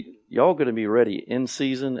y'all going to be ready in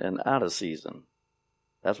season and out of season.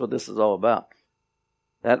 That's what this is all about.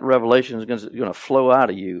 That revelation is going to flow out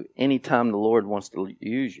of you anytime the Lord wants to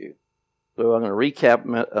use you. So I'm going to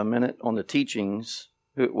recap a minute on the teachings.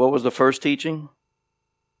 What was the first teaching?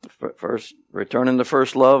 First, returning to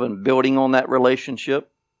first love and building on that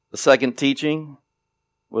relationship. The second teaching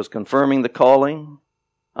was confirming the calling,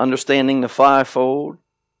 understanding the fivefold,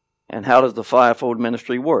 and how does the fivefold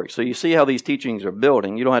ministry work. So you see how these teachings are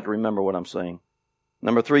building. You don't have to remember what I'm saying.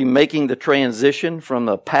 Number 3, making the transition from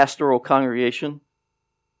the pastoral congregation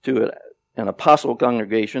to an apostle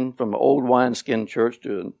congregation, from an old wineskin church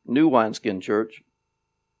to a new wineskin church.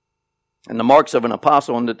 And the marks of an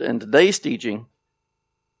apostle in today's teaching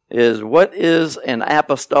is, what is an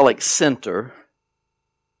apostolic center?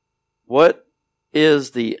 What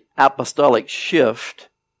is the apostolic shift?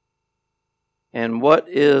 And what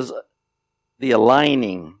is the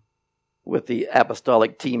aligning with the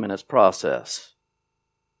apostolic team in its process?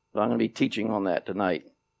 So I'm going to be teaching on that tonight.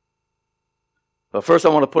 But first I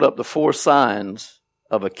want to put up the 4 signs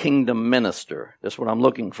of a kingdom minister. That's what I'm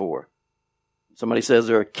looking for. Somebody says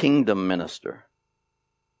they're a kingdom minister.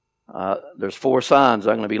 There's 4 signs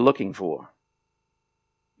I'm going to be looking for.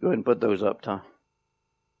 Go ahead and put those up, Tom.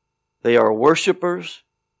 They are worshipers,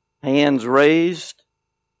 hands raised,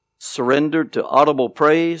 surrendered to audible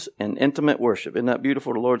praise, and intimate worship. Isn't that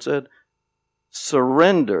beautiful, the Lord said?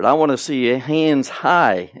 Surrendered. I want to see hands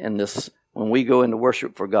high in this when we go into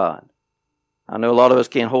worship for God. I know a lot of us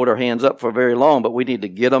can't hold our hands up for very long, but we need to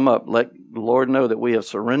get them up. Let the Lord know that we have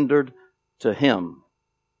surrendered to Him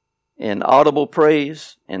in audible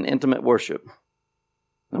praise and intimate worship.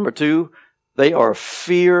 Number 2, they are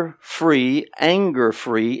fear-free,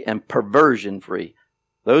 anger-free, and perversion-free.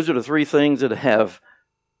 Those are the 3 things that have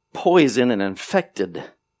poisoned and infected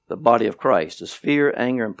the body of Christ, is fear,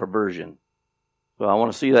 anger, and perversion. So I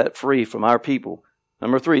want to see that free from our people.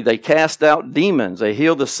 Number 3, they cast out demons. They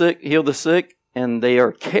heal the sick, and they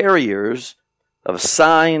are carriers of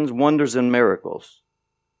signs, wonders, and miracles.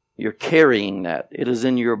 You're carrying that. It is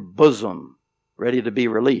in your bosom, ready to be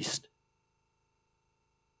released.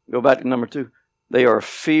 Go back to number 2. They are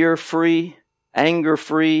fear-free,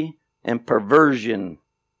 anger-free, and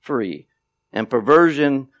perversion-free. And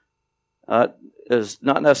perversion is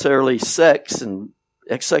not necessarily sex and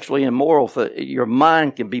sexually immoral. Your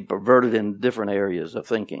mind can be perverted in different areas of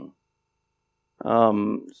thinking.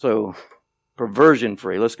 So,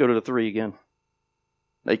 perversion-free. Let's go to the 3 again.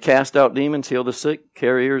 They cast out demons, heal the sick,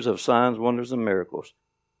 carriers of signs, wonders, and miracles.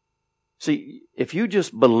 See, if you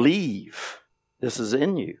just believe this is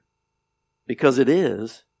in you, because it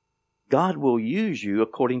is, God will use you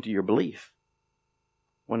according to your belief.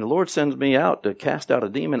 When the Lord sends me out to cast out a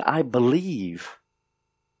demon, I believe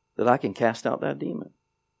that I can cast out that demon.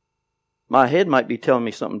 My head might be telling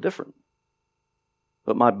me something different.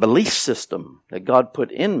 But my belief system that God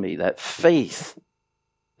put in me, that faith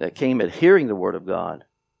that came at hearing the Word of God,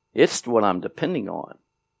 it's what I'm depending on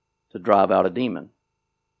to drive out a demon.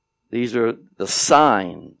 These are the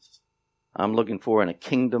signs I'm looking for in a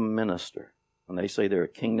kingdom minister. When they say they're a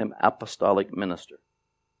kingdom apostolic minister.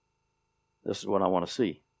 This is what I want to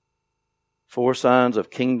see. 4 signs of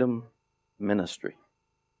kingdom ministry.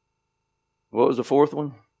 What was the 4th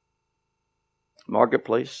one?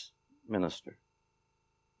 Marketplace minister.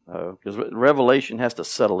 Because revelation has to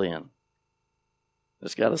settle in.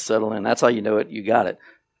 It's got to settle in. That's how you know it. You got it.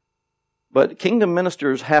 But kingdom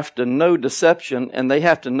ministers have to know deception, and they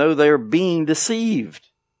have to know they're being deceived.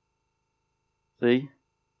 See?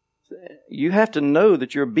 You have to know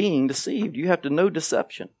that you're being deceived. You have to know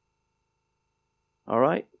deception. All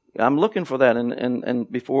right? I'm looking for that in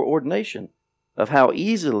before ordination, of how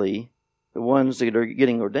easily the ones that are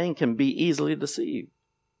getting ordained can be easily deceived.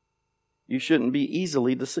 You shouldn't be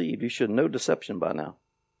easily deceived. You should know deception by now.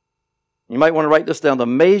 You might want to write this down. The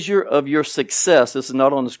measure of your success, this is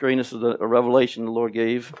not on the screen, this is a revelation the Lord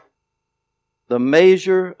gave. The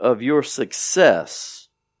measure of your success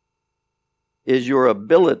is your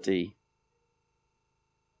ability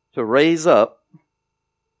to raise up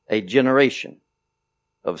a generation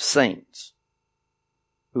of saints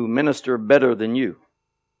who minister better than you.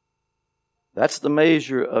 That's the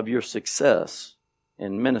measure of your success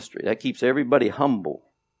in ministry. That keeps everybody humble.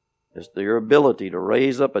 It's your ability to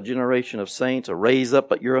raise up a generation of saints, or raise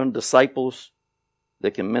up your own disciples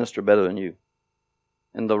that can minister better than you.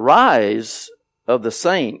 And the rise of the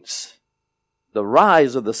saints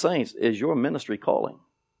is your ministry calling.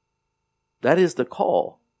 That is the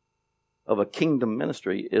call of a kingdom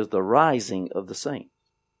ministry, is the rising of the saints.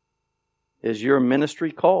 Is your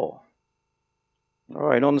ministry call. All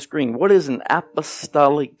right, on the screen. What is an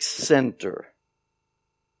apostolic center?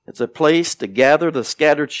 It's a place to gather the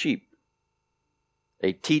scattered sheep,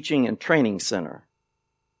 a teaching and training center,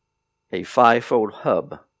 a fivefold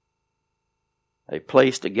hub, a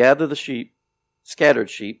place to gather the sheep, scattered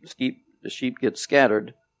sheep. The sheep get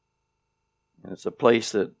scattered, and it's a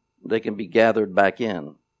place that they can be gathered back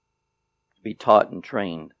in, to be taught and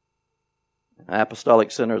trained. An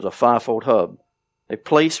apostolic center is a fivefold hub, a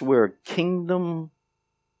place where kingdom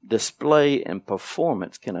display and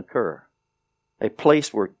performance can occur. A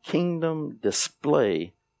place where kingdom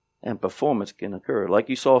display and performance can occur. Like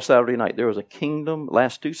you saw Saturday night, there was a kingdom,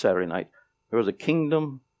 last two Saturday night, there was a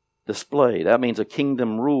kingdom display. That means a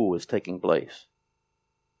kingdom rule is taking place.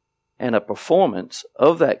 And a performance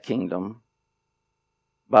of that kingdom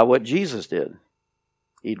by what Jesus did.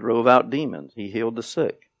 He drove out demons. He healed the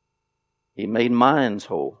sick. He made minds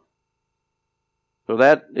whole. So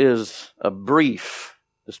that is a brief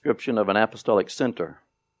description of an apostolic center.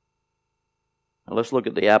 Now let's look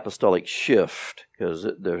at the apostolic shift, because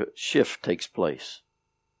the shift takes place.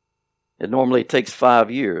 It normally takes 5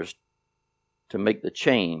 years to make the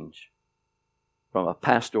change from a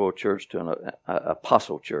pastoral church to an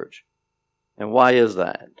apostle church. And why is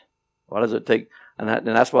that? Why does it take? And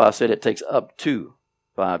that's why I said it takes up to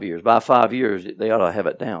 5 years. By 5 years, they ought to have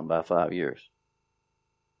it down by 5 years.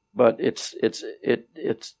 But it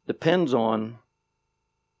depends on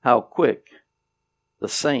how quick the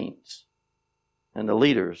saints and the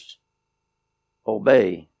leaders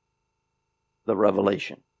obey the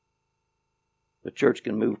revelation. The church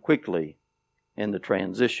can move quickly in the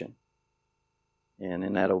transition. And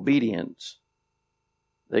in that obedience,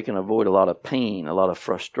 they can avoid a lot of pain, a lot of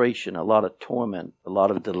frustration, a lot of torment, a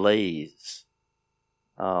lot of delays.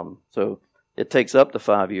 So it takes up to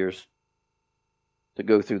 5 years to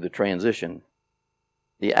go through the transition.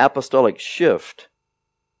 The apostolic shift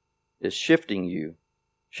is shifting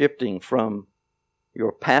from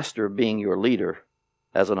your pastor being your leader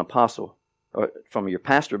as an apostle, or from your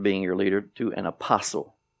pastor being your leader to an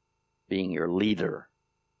apostle being your leader.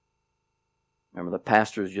 Remember, the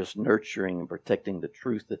pastor is just nurturing and protecting the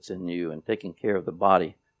truth that's in you and taking care of the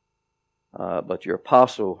body. But your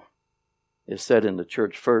apostle is set in the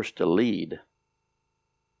church first to lead,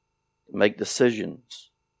 to make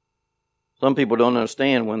decisions. Some people don't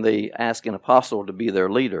understand when they ask an apostle to be their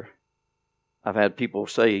leader. I've had people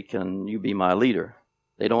say, "Can you be my leader?"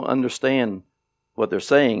 They don't understand what they're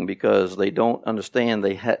saying because they don't understand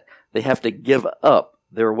they have to give up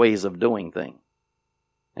their ways of doing things.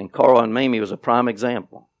 And Carl and Mamie was a prime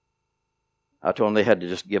example. I told them they had to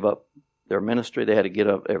just give up their ministry. They had to give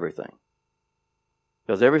up everything.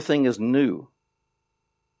 Because everything is new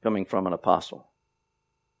coming from an apostle.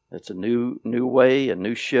 It's a new way, a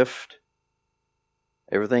new shift.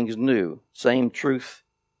 Everything's new. Same truth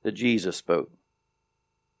that Jesus spoke.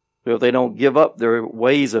 So if they don't give up their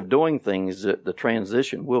ways of doing things, the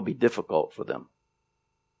transition will be difficult for them.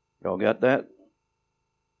 Y'all got that?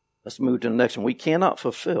 Let's move to the next one. We cannot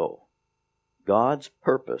fulfill God's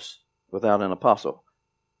purpose without an apostle.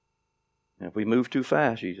 And if we move too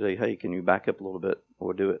fast, you say, "Hey, can you back up a little bit?"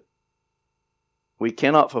 We'll do it. We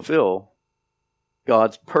cannot fulfill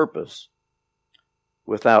God's purpose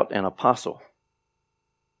without an apostle.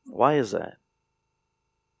 Why is that?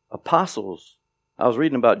 Apostles, I was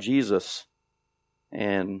reading about Jesus,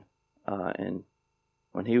 and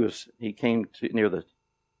when he came to near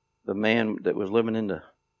the man that was living in the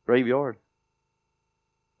graveyard,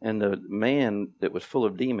 and the man that was full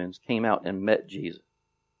of demons came out and met Jesus.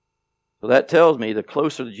 So that tells me the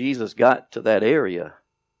closer Jesus got to that area,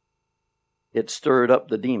 it stirred up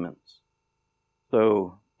the demons.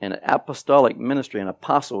 So an apostolic ministry, an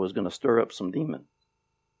apostle is going to stir up some demons.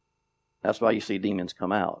 That's why you see demons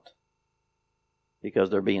come out.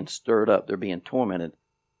 Because they're being stirred up, they're being tormented.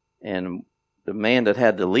 And the man that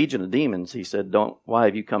had the legion of demons, he said, "Why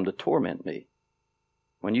have you come to torment me?"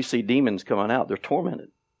 When you see demons coming out, they're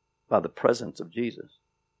tormented by the presence of Jesus.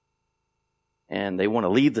 And they want to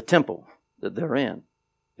leave the temple that they're in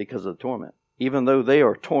because of the torment. Even though they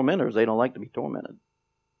are tormentors, they don't like to be tormented.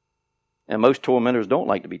 And most tormentors don't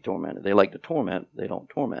like to be tormented. They like to torment, they don't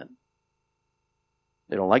torment.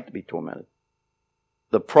 They don't like to be tormented.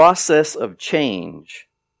 The process of change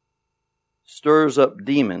stirs up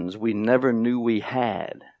demons we never knew we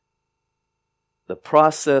had. The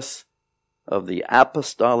process of the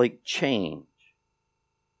apostolic change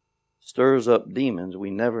stirs up demons we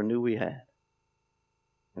never knew we had.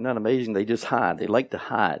 Isn't that amazing? They just hide. They like to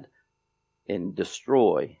hide and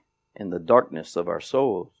destroy in the darkness of our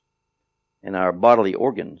souls and our bodily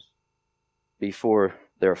organs before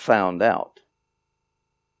they're found out.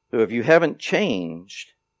 So if you haven't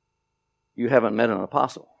changed, you haven't met an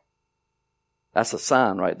apostle. That's a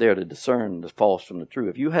sign right there to discern the false from the true.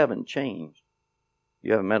 If you haven't changed,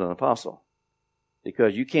 you haven't met an apostle.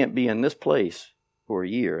 Because you can't be in this place for a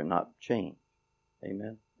year and not change.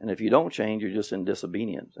 Amen. And if you don't change, you're just in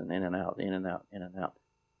disobedience and in and out, in and out, in and out.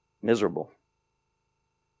 Miserable.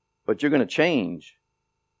 But you're going to change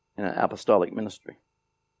in an apostolic ministry.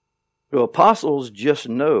 The apostles just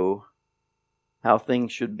know how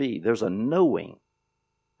things should be. There's a knowing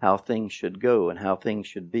how things should go and how things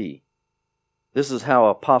should be. This is how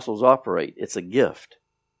apostles operate. It's a gift.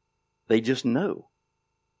 They just know.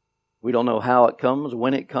 We don't know how it comes,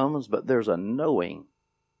 when it comes, but there's a knowing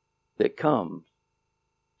that comes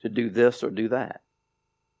to do this or do that.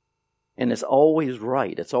 And it's always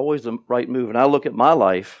right. It's always the right move. And I look at my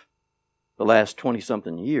life the last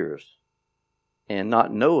 20-something years and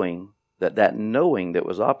not knowing that knowing that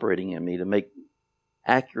was operating in me to make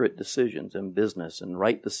accurate decisions in business and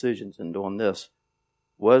right decisions in doing this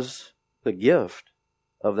was the gift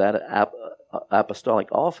of that apostolic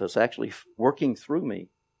office actually working through me.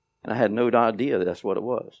 And I had no idea that's what it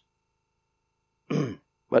was.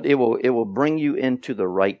 But it will bring you into the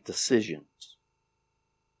right decisions.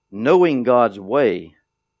 Knowing God's way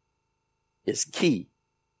is key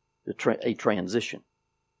to a transition.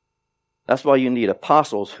 That's why you need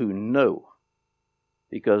apostles who know.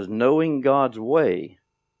 Because knowing God's way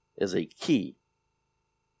is a key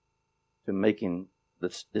to making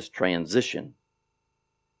this transition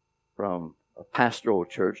from a pastoral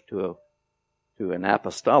church to an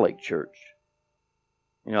apostolic church.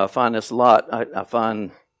 You know, I find this a lot. I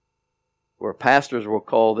find where pastors will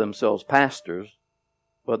call themselves pastors,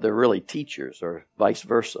 but they're really teachers, or vice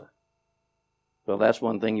versa. So that's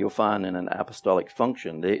one thing you'll find in an apostolic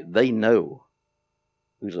function. They know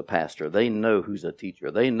who's a pastor. They know who's a teacher.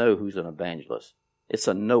 They know who's an evangelist. It's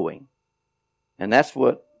a knowing. And that's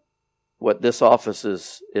what this office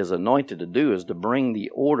is anointed to do, is to bring the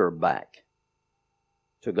order back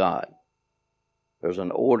to God. There's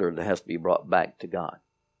an order that has to be brought back to God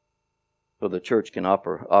so the church can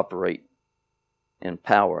operate in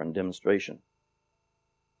power and demonstration.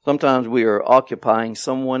 Sometimes we are occupying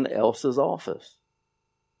someone else's office.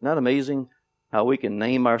 Isn't that amazing how we can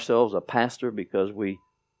name ourselves a pastor because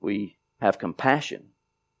we have compassion?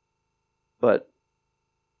 But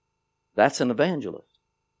that's an evangelist.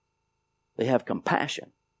 They have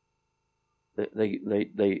compassion.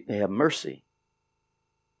 They have mercy.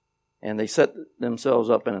 And they set themselves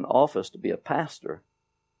up in an office to be a pastor,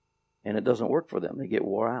 and it doesn't work for them. They get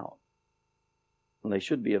wore out. And they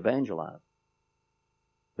should be evangelized.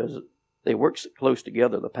 Because they work close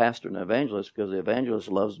together, the pastor and the evangelist, because the evangelist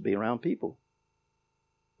loves to be around people.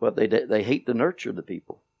 But they hate to nurture the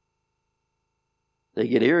people. They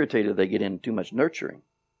get irritated if they get into too much nurturing.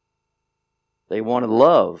 They want to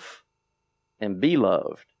love and be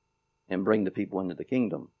loved and bring the people into the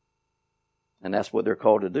kingdom. And that's what they're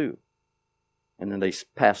called to do. And then they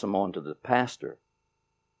pass them on to the pastor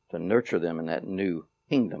to nurture them in that new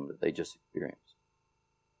kingdom that they just experienced.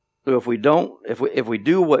 So if we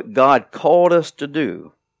do what God called us to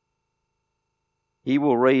do, He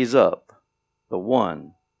will raise up the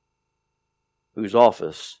one whose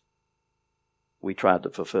office we tried to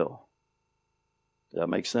fulfill. Does that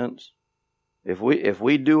make sense? If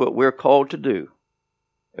we do what we're called to do,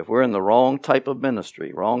 if we're in the wrong type of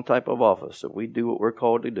ministry, wrong type of office, if we do what we're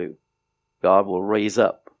called to do, God will raise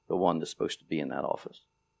up the one that's supposed to be in that office.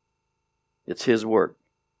 It's His work.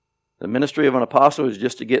 The ministry of an apostle is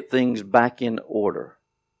just to get things back in order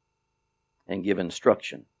and give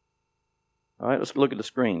instruction. All right, let's look at the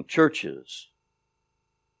screen. Churches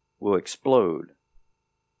will explode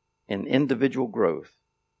in individual growth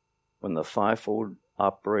when the fivefold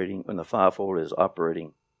is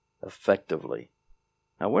operating effectively.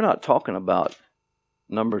 Now, we're not talking about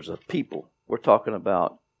numbers of people. We're talking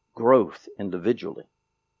about growth individually.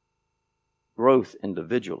 Growth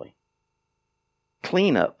individually.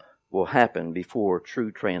 Cleanup will happen before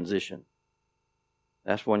true transition.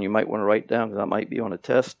 That's one you might want to write down because that might be on a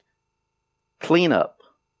test. Cleanup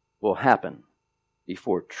will happen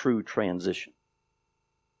before true transition.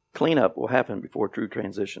 Cleanup will happen before true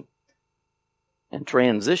transition. And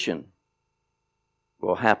transition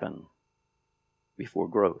will happen before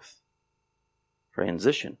growth.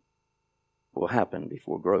 Transition will happen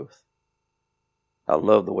before growth. I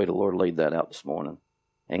love the way the Lord laid that out this morning.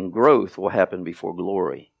 And growth will happen before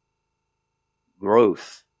glory.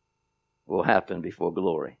 Growth will happen before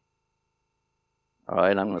glory. All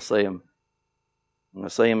right, I'm going to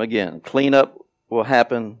say them again. Cleanup will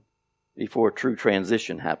happen before true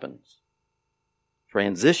transition happens.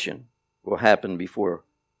 Transition will happen before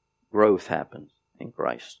growth happens in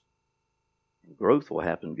Christ. And growth will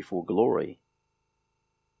happen before glory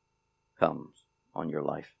comes on your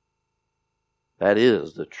life. That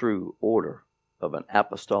is the true order of an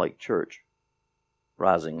apostolic church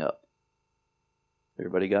rising up.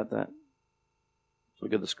 Everybody got that? Let's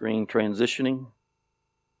look at the screen. Transitioning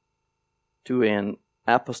to an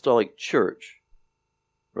apostolic church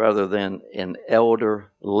rather than an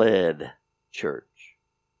elder-led church.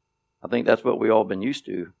 I think that's what we've all been used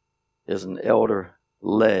to, is an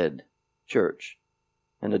elder-led church.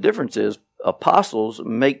 And the difference is apostles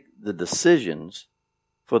make the decisions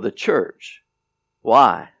for the church.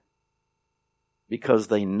 Why? Because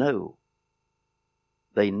they know.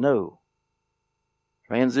 They know.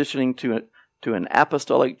 Transitioning to an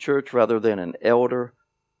apostolic church rather than an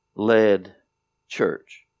elder-led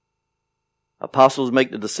church. Apostles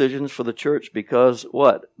make the decisions for the church because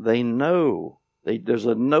what? They know. There's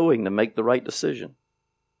a knowing to make the right decision.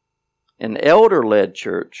 An elder-led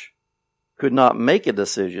church could not make a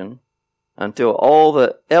decision until all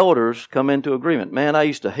the elders come into agreement. Man, I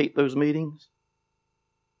used to hate those meetings.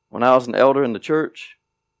 When I was an elder in the church,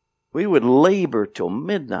 we would labor till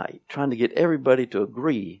midnight trying to get everybody to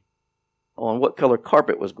agree on what color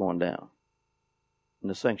carpet was going down in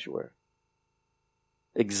the sanctuary.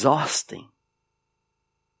 Exhausting.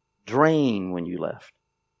 Drain when you left.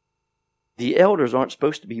 The elders aren't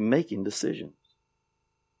supposed to be making decisions.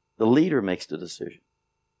 The leader makes the decision.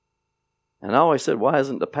 And I always said, why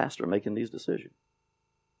isn't the pastor making these decisions?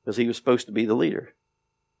 Because he was supposed to be the leader.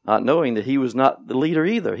 Not knowing that he was not the leader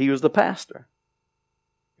either. He was the pastor.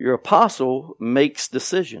 Your apostle makes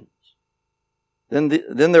decisions. Then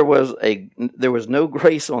there was no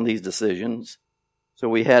grace on these decisions. So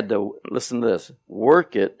we had to, listen to this,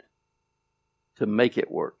 work it to make it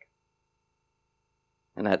work.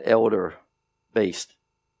 In that elder-based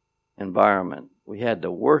environment, we had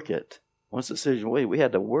to work it. Once the decision was made, we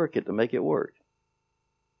had to work it to make it work.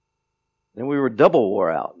 Then we were double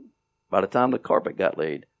wore out by the time the carpet got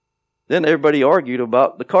laid. Then everybody argued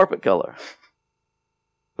about the carpet color.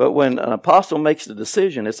 But when an apostle makes the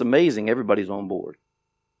decision, it's amazing. Everybody's on board.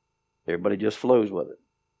 Everybody just flows with it.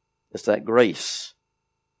 It's that grace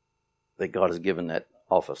that God has given that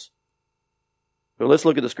office. So let's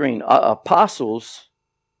look at the screen. Apostles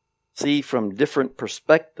see from different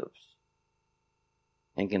perspectives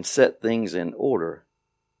and can set things in order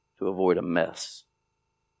to avoid a mess.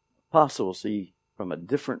 Apostles see from a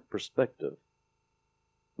different perspective.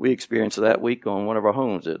 We experienced that week on one of our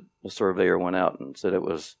homes that the surveyor went out and said it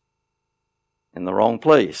was in the wrong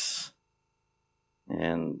place.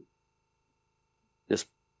 And this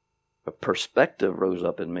perspective rose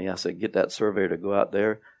up in me. I said, get that surveyor to go out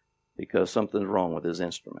there because something's wrong with his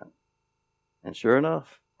instrument. And sure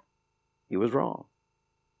enough, he was wrong.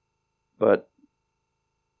 But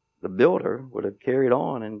the builder would have carried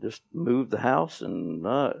on and just moved the house, and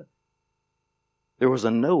there was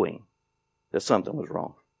a knowing that something was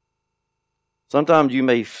wrong. Sometimes you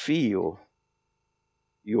may feel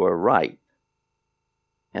you are right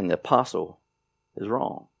and the apostle is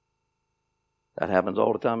wrong. That happens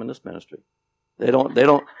all the time in this ministry. They don't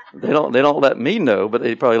let me know, but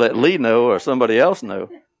they probably let Lee know or somebody else know.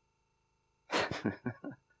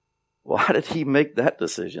 Why did he make that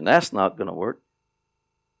decision? That's not going to work.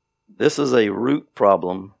 This is a root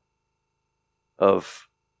problem of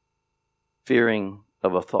fearing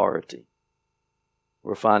of authority.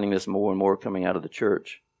 We're finding this more and more coming out of the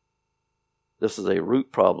church. This is a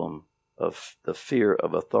root problem of the fear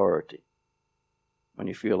of authority. When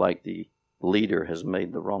you feel like the leader has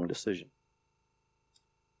made the wrong decision.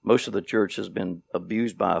 Most of the church has been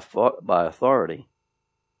abused by authority,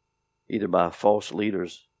 either by false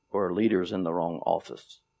leaders or leaders in the wrong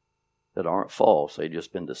office that aren't false. They've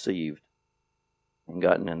just been deceived and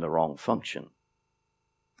gotten in the wrong function.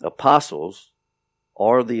 Apostles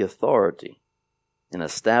are the authority in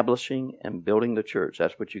establishing and building the church.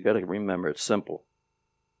 That's what you got to remember. It's simple.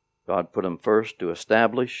 God put them first to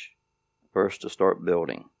establish, first to start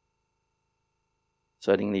building,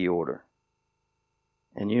 setting the order.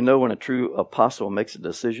 And you know when a true apostle makes a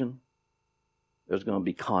decision, there's going to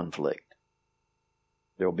be conflict.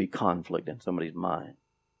 There will be conflict in somebody's mind.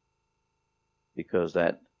 Because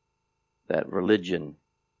that religion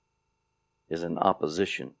is in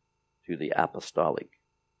opposition to the apostolic.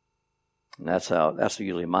 And that's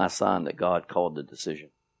usually my sign that God called the decision.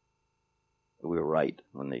 We were right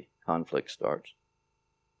when the conflict starts.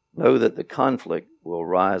 Know that the conflict will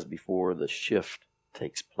rise before the shift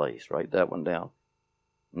takes place. Write that one down.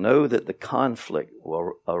 Know that the conflict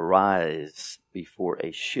will arise before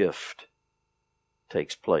a shift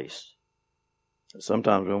takes place.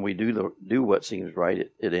 Sometimes when we do what seems right,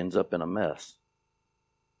 it ends up in a mess.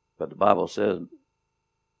 But the Bible says,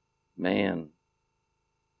 man,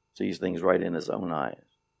 sees things right in his own eyes.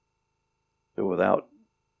 So without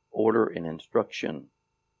order and instruction,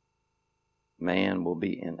 man will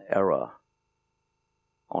be in error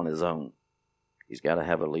on his own. He's got to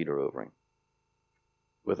have a leader over him.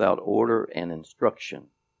 Without order and instruction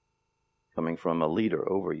coming from a leader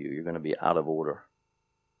over you, you're going to be out of order.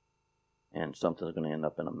 And something's going to end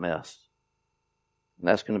up in a mess. And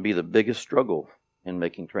that's going to be the biggest struggle in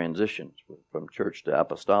making transitions from church to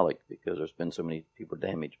apostolic, because there's been so many people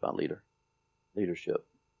damaged by leadership.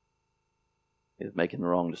 Is making the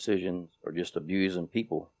wrong decisions or just abusing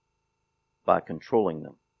people by controlling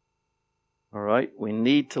them. All right? We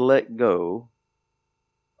need to let go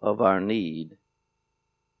of our need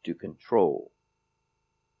to control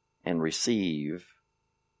and receive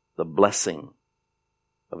the blessing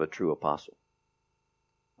of a true apostle.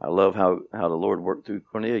 I love how the Lord worked through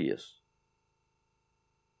Cornelius,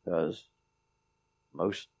 because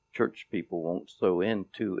most church people won't sow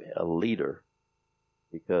into a leader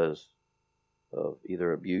because of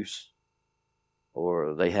either abuse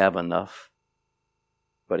or they have enough.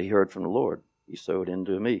 But he heard from the Lord. He sowed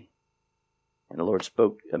into me. And the Lord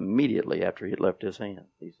spoke immediately after he had left his hand.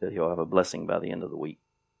 He said he'll have a blessing by the end of the week.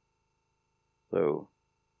 So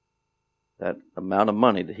that amount of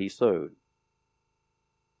money that he sowed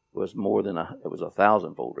was more than it was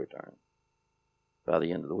 1,000-fold return by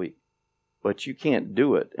the end of the week. But you can't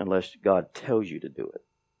do it unless God tells you to do it.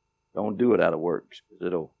 Don't do it out of works, because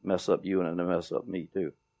it'll mess up you and it'll mess up me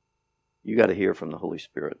too. You got to hear from the Holy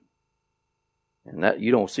Spirit. And that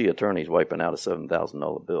you don't see attorneys wiping out a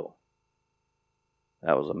 $7,000 bill.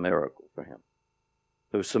 That was a miracle for him.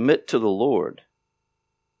 So submit to the Lord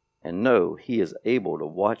and know he is able to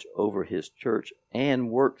watch over his church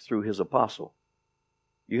and work through his apostle.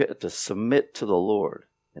 You have to submit to the Lord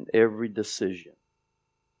in every decision.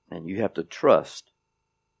 And you have to trust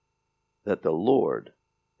that the Lord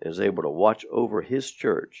is able to watch over his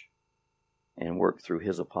church and work through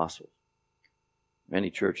his apostles. Many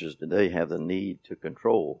churches today have the need to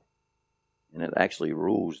control, and it actually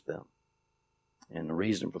rules them. And the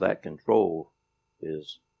reason for that control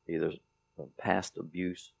is either past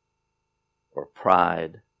abuse or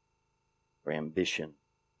pride or ambition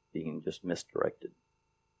being just misdirected.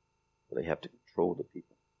 So they have to control the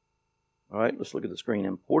people. All right, let's look at the screen.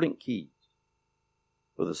 Important keys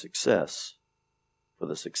for the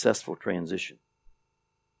successful transition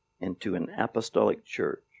into an apostolic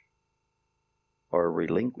church are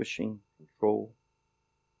relinquishing control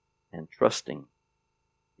and trusting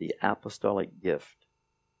the apostolic gift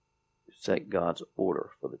to set God's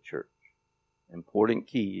order for the church. Important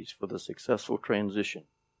keys for the successful transition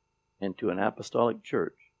into an apostolic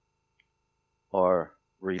church are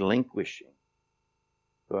relinquishing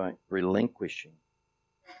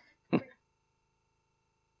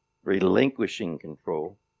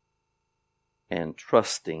control and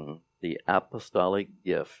trusting the apostolic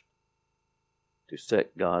gift to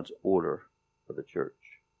set God's order for the church.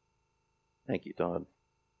 Thank you, Todd.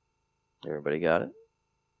 Everybody got it?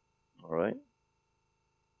 All right.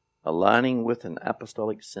 Aligning with an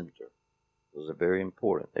apostolic center. Those are very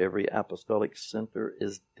important. Every apostolic center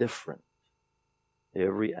is different.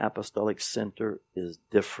 Every apostolic center is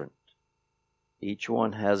different. Each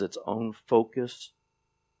one has its own focus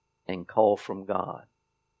and call from God,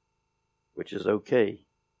 which is okay,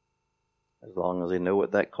 as long as they know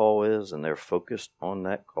what that call is and they're focused on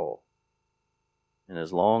that call. And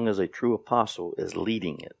as long as a true apostle is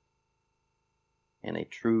leading it, and a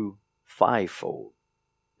true fivefold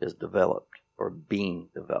is developed or being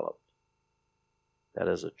developed, that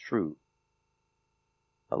is a true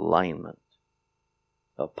alignment.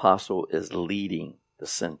 The apostle is leading the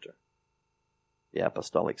center, the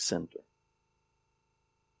apostolic center.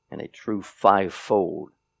 And a true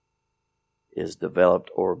fivefold is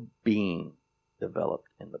developed or being developed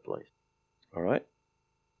in the place. All right?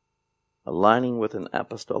 Aligning with an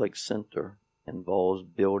apostolic center involves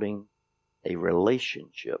building a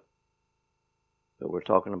relationship. So we're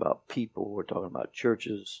talking about people, we're talking about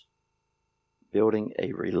churches, building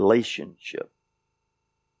a relationship.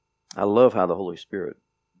 I love how the Holy Spirit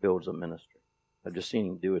builds a ministry. I've just seen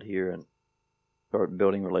him do it here and start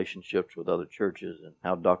building relationships with other churches, and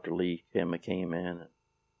how Dr. Lee came in, and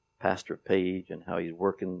Pastor Page, and how he's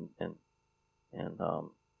working, and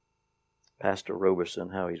Pastor Roberson,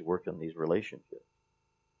 how he's working these relationships.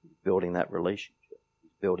 He's building that relationship.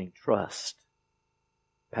 He's building trust.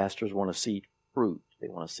 Pastors want to see fruit. They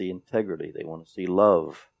want to see integrity. They want to see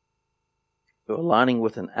love. So aligning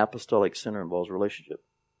with an apostolic center involves relationship.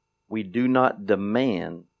 We do not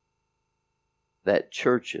demand that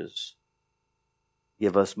churches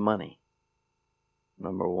give us money.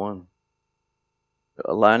 Number one.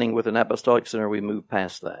 aligning with an apostolic center, we moved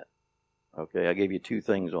past that. Okay, I gave you 2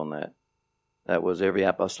 things on that. That was every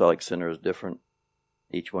apostolic center is different.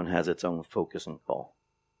 Each one has its own focus and call.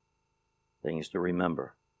 Things to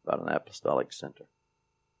remember about an apostolic center.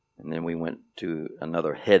 And then we went to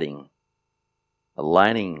another heading.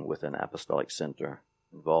 Aligning with an apostolic center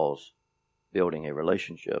involves building a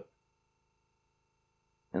relationship.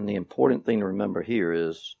 And the important thing to remember here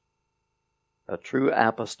is a true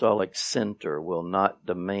apostolic center will not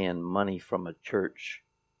demand money from a church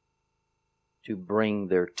to bring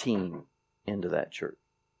their team into that church.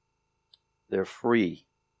 They're free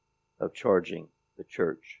of charging the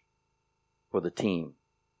church for the team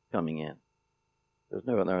coming in. There's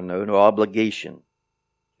no obligation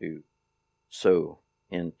to sow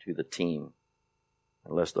into the team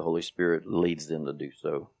unless the Holy Spirit leads them to do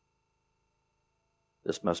so.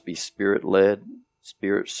 This must be Spirit-led,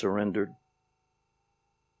 Spirit-surrendered,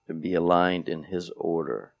 to be aligned in His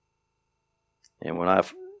order. And when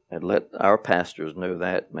I've had let our pastors know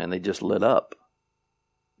that, man, they just lit up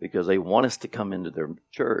because they want us to come into their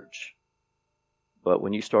church. But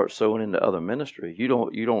when you start sowing into other ministry, you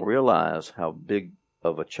don't realize how big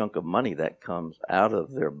of a chunk of money that comes out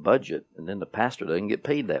of their budget, and then the pastor doesn't get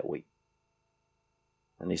paid that week.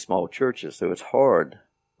 In these small churches, so it's hard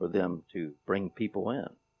for them to bring people in.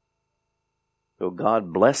 So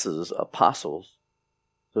God blesses apostles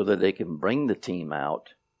so that they can bring the team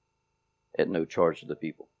out at no charge to the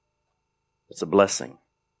people. It's a blessing.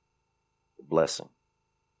 A blessing.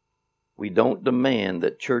 We don't demand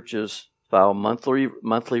that churches file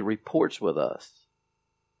monthly reports with us.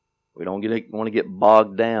 We don't want to get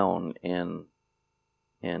bogged down in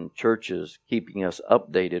churches keeping us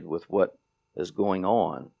updated with what is going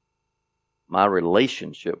on. My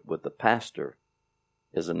relationship with the pastor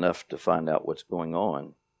is enough to find out what's going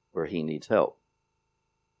on where he needs help.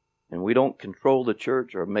 And we don't control the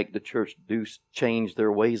church or make the church change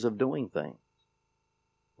their ways of doing things.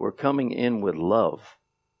 We're coming in with love.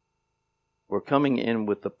 We're coming in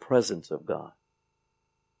with the presence of God.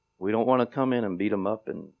 We don't want to come in and beat them up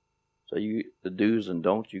and say the do's and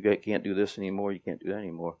don'ts. You can't do this anymore. You can't do that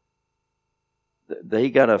anymore. They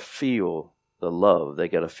got to feel the love. They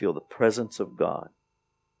got to feel the presence of God.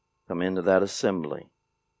 Come into that assembly.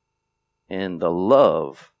 And the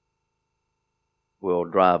love will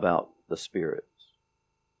drive out the spirits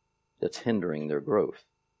that's hindering their growth.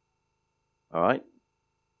 All right?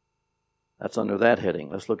 That's under that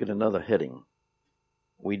heading. Let's look at another heading.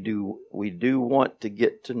 We do want to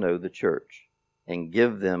get to know the church and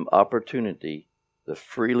give them opportunity to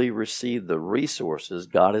freely receive the resources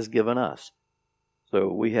God has given us.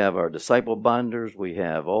 So we have our disciple binders, we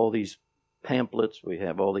have all these pamphlets, we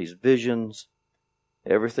have all these visions,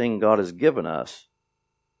 everything God has given us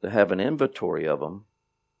to have an inventory of them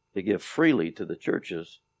to give freely to the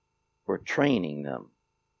churches for training them.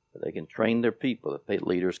 They can train their people. The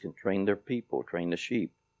leaders can train their people, train the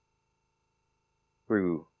sheep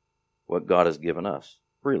through what God has given us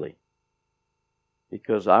freely.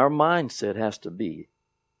 Because our mindset has to be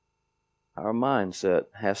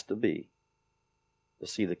to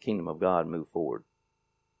see the kingdom of God move forward.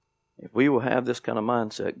 If we will have this kind of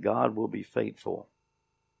mindset, God will be faithful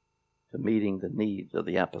to meeting the needs of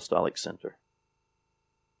the apostolic center.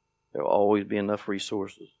 There will always be enough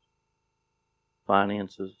resources,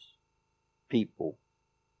 finances, people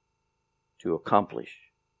to accomplish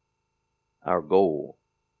our goal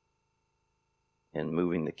in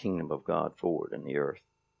moving the kingdom of God forward in the earth.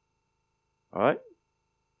 All right?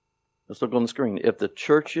 Let's look on the screen. If the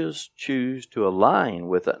churches choose to align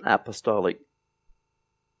with the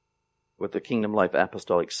Kingdom Life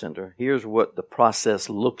Apostolic Center, here's what the process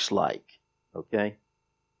looks like. Okay?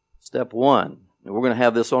 Step 1, and we're going to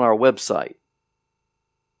have this on our website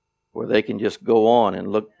where they can just go on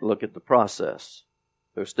and look at the process.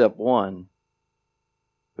 So step 1,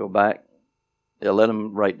 go back. Yeah, let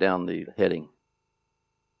them write down the heading.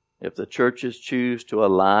 If the churches choose to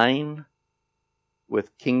align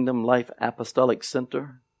with Kingdom Life Apostolic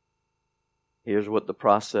Center, here's what the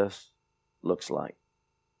process looks like.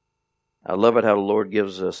 I love it how the Lord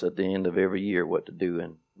gives us at the end of every year what to do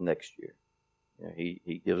in next year. Yeah,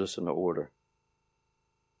 He gives us an order.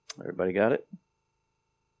 Everybody got it?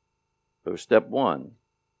 So step 1.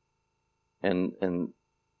 And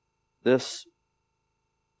this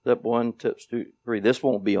step 1, tips 2, 3. This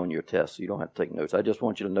won't be on your test, so you don't have to take notes. I just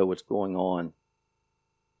want you to know what's going on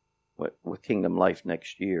with Kingdom Life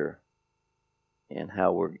next year and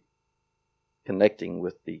how we're connecting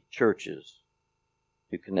with the churches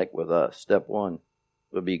to connect with us. Step 1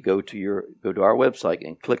 would be go to our website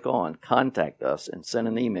and click on Contact Us and send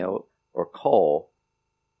an email or call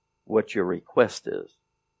what your request is.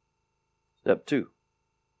 Step 2.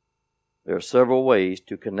 There are several ways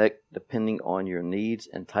to connect depending on your needs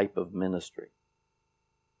and type of ministry.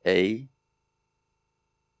 A,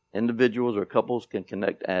 individuals or couples can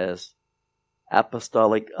connect as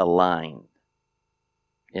apostolic aligned.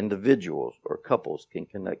 Individuals or couples can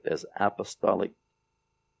connect as apostolic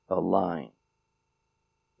aligned.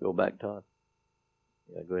 Go back, Todd.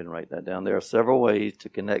 Yeah, go ahead and write that down. There are several ways to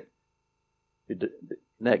connect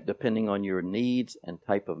depending on your needs and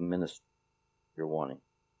type of ministry you're wanting.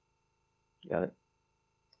 Got it?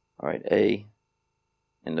 All right. A,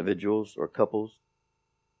 individuals or couples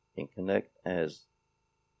can connect as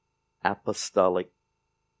apostolic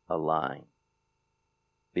aligned.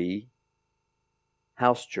 B,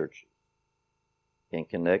 house churches can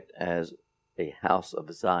connect as a house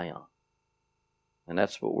of Zion. And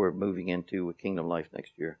that's what we're moving into with Kingdom Life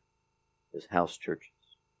next year, is house churches.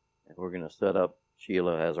 And we're going to set up,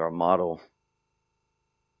 Sheila as our model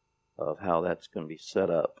of how that's going to be set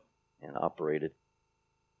up and operated.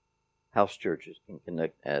 House churches can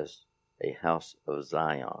connect as a house of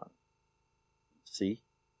Zion. See?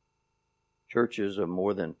 Churches of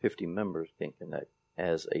more than 50 members can connect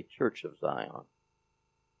as a church of Zion.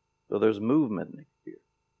 So there's movement next year.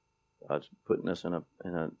 God's putting us in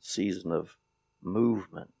a season of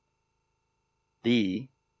movement. D,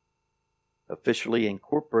 officially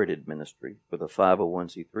incorporated ministry with a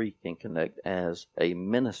 501c3 can connect as a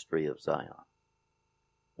ministry of Zion.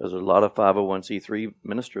 There's a lot of 501c3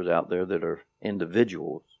 ministers out there that are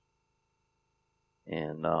individuals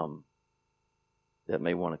and that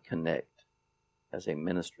may want to connect as a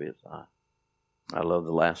ministry of Zion. I love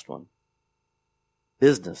the last one.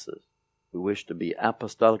 Businesses who wish to be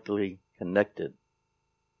apostolically connected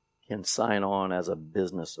can sign on as a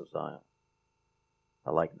business of Zion.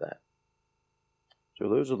 I like that. So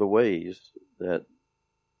those are the ways that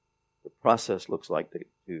the process looks like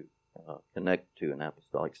to connect to an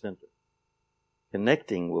apostolic center.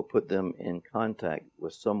 Connecting will put them in contact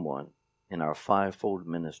with someone in our fivefold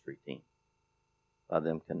ministry team by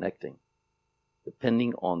them connecting,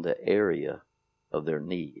 depending on the area of their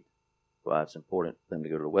need. Why it's important for them to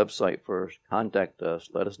go to the website first, contact us,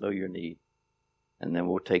 let us know your need, and then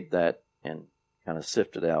we'll take that and kind of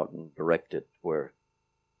sift it out and direct it where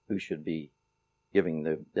who should be giving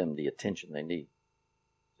them the attention they need.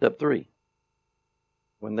 Step 3.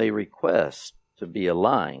 When they request to be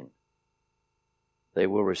aligned, they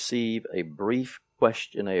will receive a brief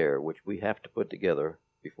questionnaire, which we have to put together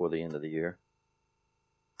before the end of the year,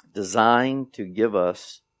 designed to give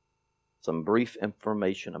us some brief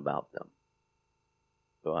information about them.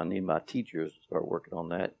 So I need my teachers to start working on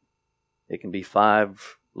that. It can be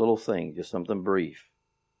 5 little things, just something brief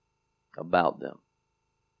about them.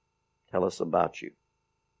 Tell us about you.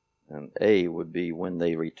 And A would be when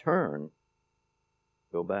they return.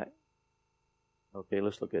 Go back. Okay,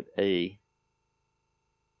 let's look at A.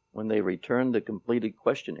 When they return the completed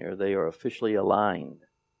questionnaire, they are officially aligned.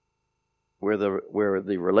 Where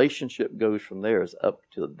the relationship goes from there is up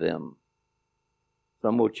to them.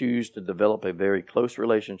 Some will choose to develop a very close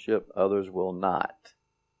relationship. Others will not.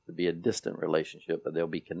 To be a distant relationship, but they'll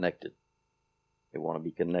be connected. They want to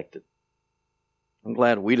be connected. I'm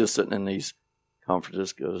glad Weeda's sitting in these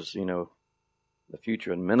conferences because, the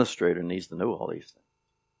future administrator needs to know all these things.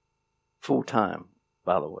 Full-time,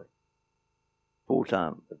 by the way.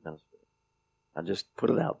 Full-time administrator. I just put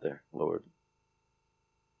it out there, Lord.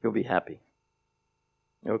 You'll be happy.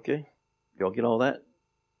 Okay? Y'all get all that?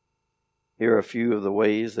 Here are a few of the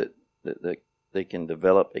ways that they can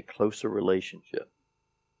develop a closer relationship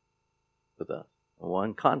with us.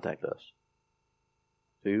 1, contact us.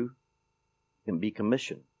 2, can be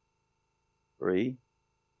commissioned. 3,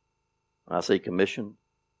 when I say commissioned,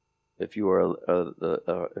 if you are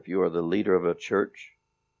the leader of a church,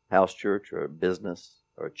 house church, or a business,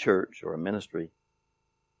 or a church, or a ministry,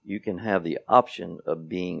 you can have the option of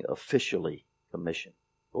being officially commissioned,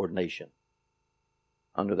 ordination,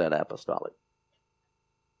 under that apostolic.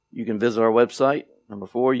 You can visit our website.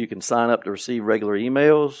 4, you can sign up to receive regular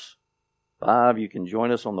emails. 5, you can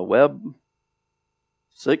join us on the web.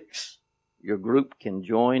 6, your group can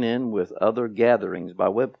join in with other gatherings by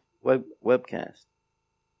webcast.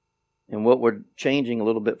 And what we're changing a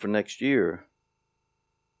little bit for next year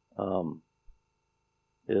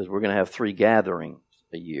is we're going to have 3 gatherings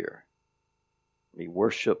a year. The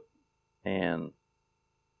worship and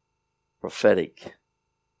prophetic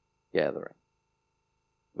gathering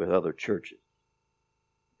with other churches.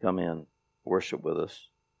 Come in, worship with us,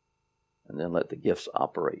 and then let the gifts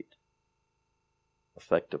operate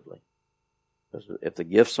effectively. Because if the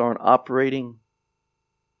gifts aren't operating,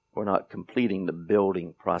 we're not completing the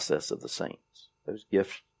building process of the saints. Those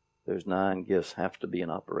gifts, those 9 gifts have to be in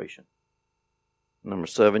operation. Number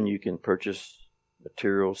 7, you can purchase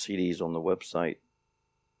material CDs on the website.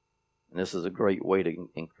 And this is a great way to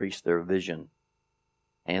increase their vision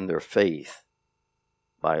and their faith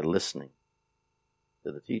by listening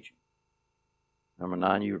to the teaching. Number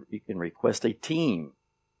 9, you can request a team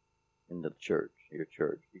in the church, your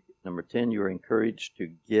church. Number 10, you are encouraged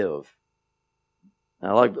to give.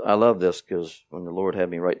 Now, I love this because when the Lord had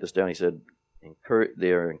me write this down, He said,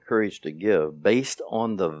 they are encouraged to give based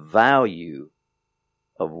on the value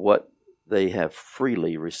of what they have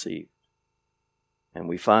freely received. And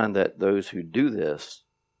we find that those who do this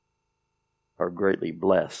are greatly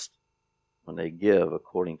blessed when they give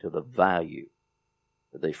according to the value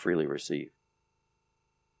that they freely receive.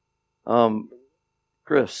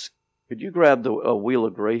 Chris, could you grab the wheel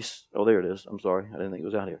of grace? Oh, there it is. I'm sorry. I didn't think it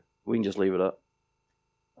was out here. We can just leave it up.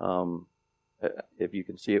 If you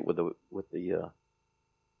can see it with the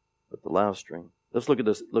live stream. Let's look at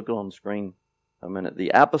this. Look on the screen a minute.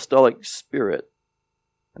 The apostolic spirit.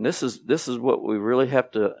 And this is what we really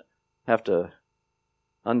have to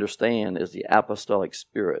understand is the apostolic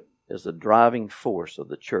spirit is the driving force of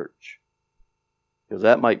the church. Because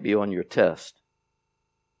that might be on your test.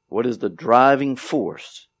 What is the driving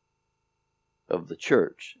force of the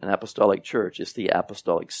church, an apostolic church? It's the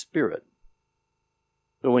apostolic spirit.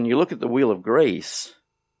 So when you look at the wheel of grace,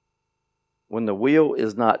 when the wheel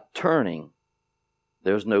is not turning,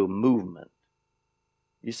 there's no movement.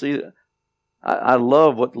 You see, I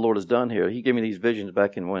love what the Lord has done here. He gave me these visions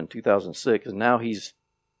back in 2006, and now He's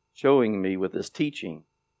showing me with this teaching,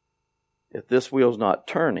 if this wheel's not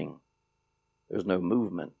turning, there's no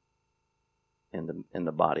movement in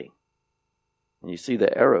the body. And you see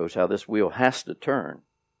the arrows, how this wheel has to turn.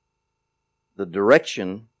 The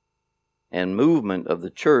direction and movement of the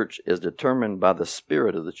church is determined by the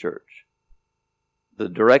spirit of the church. The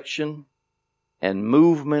direction and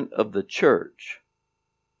movement of the church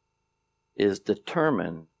is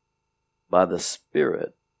determined by the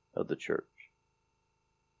spirit of the church.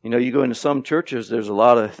 You know, you go into some churches, there's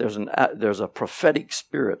a prophetic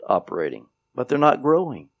spirit operating, but they're not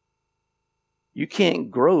growing. You can't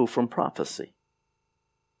grow from prophecy.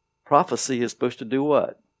 Prophecy is supposed to do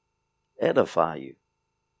what? Edify you.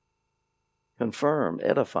 Confirm,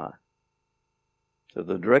 edify. So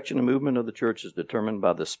the direction and movement of the church is determined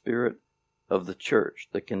by the spirit of the church.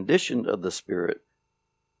 The condition of the spirit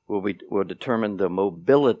will determine the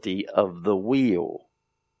mobility of the wheel.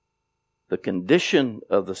 The condition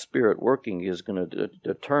of the Spirit working is going to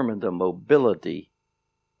determine the mobility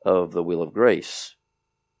of the wheel of grace.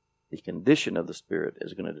 The condition of the Spirit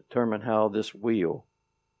is going to determine how this wheel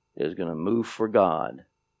is going to move for God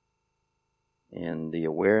in the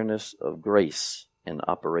awareness of grace in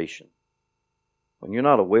operation. When you're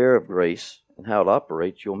not aware of grace and how it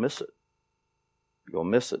operates, you'll miss it. You'll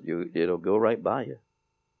miss it. It'll go right by you.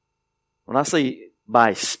 When I say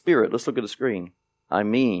by spirit, let's look at the screen. I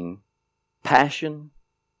mean passion,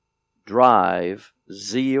 drive,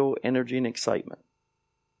 zeal, energy, and excitement.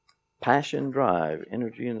 Passion, drive,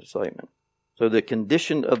 energy, and excitement. So the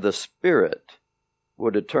condition of the spirit will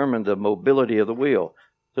determine the mobility of the wheel.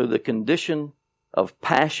 So the condition of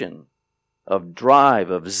passion, of drive,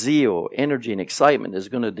 of zeal, energy, and excitement is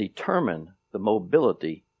going to determine the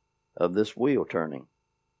mobility of this wheel turning.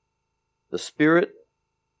 The spirit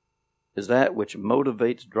is that which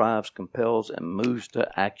motivates, drives, compels, and moves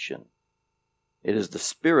to action. It is the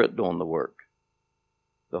Spirit doing the work.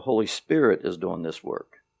 The Holy Spirit is doing this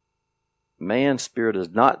work. Man's spirit is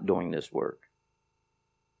not doing this work.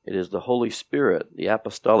 It is the Holy Spirit, the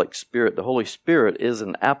apostolic spirit. The Holy Spirit is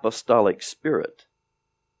an apostolic spirit.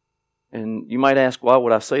 And you might ask, why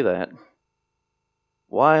would I say that?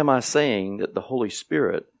 Why am I saying that the Holy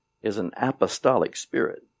Spirit is an apostolic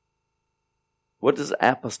spirit? What does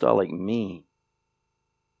apostolic mean?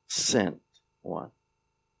 Sent one.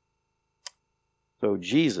 So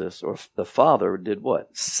Jesus, or the Father, did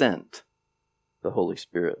what? Sent the Holy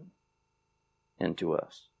Spirit into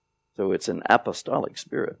us. So it's an apostolic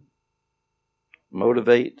spirit.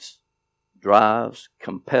 Motivates, drives,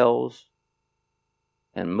 compels,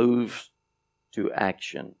 and moves to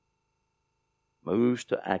action. Moves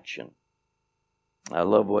to action. I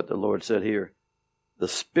love what the Lord said here. The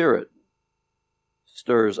Spirit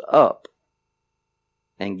stirs up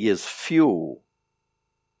and gives fuel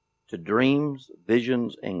to dreams,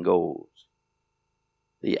 visions, and goals.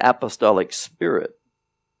 The apostolic spirit.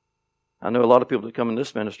 I know a lot of people that come in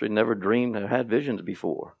this ministry never dreamed or had visions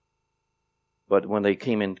before. But when they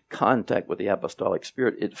came in contact with the apostolic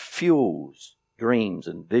spirit, it fuels dreams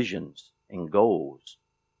and visions and goals.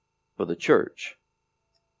 for the church.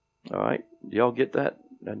 All right? Do y'all get that?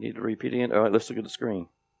 I need to repeat it. All right, let's look at the screen.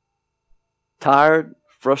 Tired,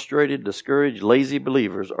 frustrated, discouraged, lazy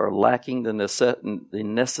believers are lacking the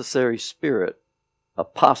necessary spirit,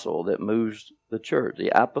 apostle, that moves the church. The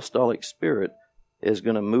apostolic spirit is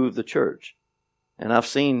going to move the church. And I've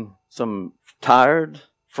seen some tired,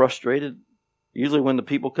 frustrated, usually when the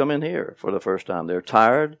people come in here for the first time. They're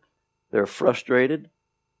tired, they're frustrated,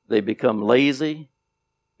 they become lazy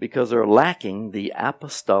because they're lacking the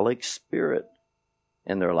apostolic spirit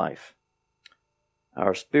in their life.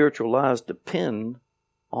 Our spiritual lives depend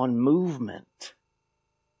on movement.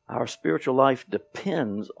 Our spiritual life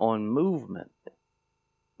depends on movement.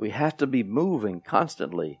 We have to be moving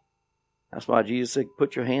constantly. That's why Jesus said,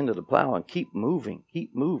 put your hand to the plow and keep moving,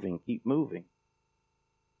 keep moving, keep moving.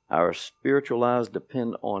 Our spiritual lives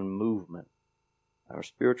depend on movement. Our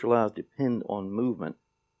spiritual lives depend on movement.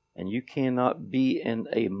 And you cannot be in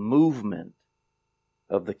a movement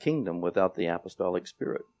of the kingdom without the apostolic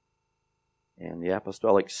spirit. And the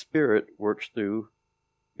apostolic spirit works through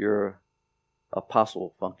your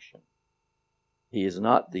apostle function. He is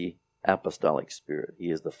not the apostolic spirit.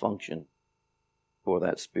 He is the function for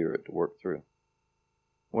that spirit to work through.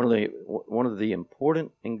 One of the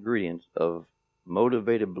important ingredients of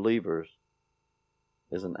motivated believers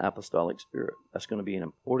is an apostolic spirit. That's going to be an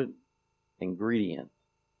important ingredient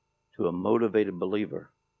to a motivated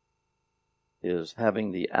believer, is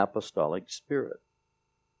having the apostolic spirit.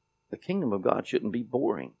 The kingdom of God shouldn't be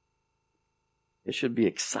boring. It should be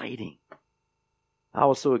exciting. I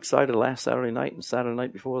was so excited last Saturday night and Saturday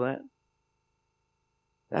night before that.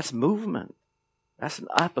 That's movement. That's an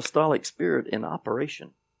apostolic spirit in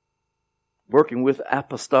operation. Working with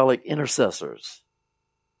apostolic intercessors.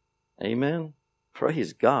 Amen.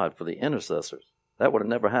 Praise God for the intercessors. That would have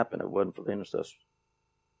never happened if it wasn't for the intercessors.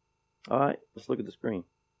 All right, let's look at the screen.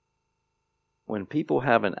 When people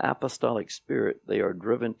have an apostolic spirit, they are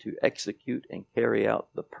driven to execute and carry out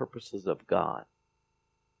the purposes of God.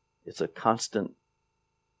 It's a constant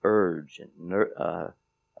urge and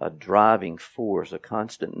a driving force, a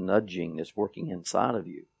constant nudging that's working inside of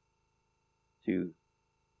you to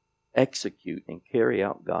execute and carry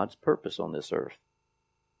out God's purpose on this earth.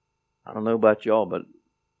 I don't know about y'all, but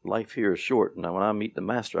life here is short. And when I meet the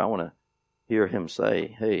Master, I want to hear him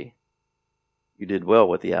say, hey, you did well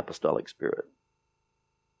with the apostolic spirit.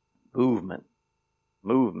 Movement.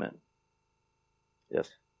 Yes.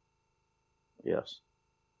 Yes.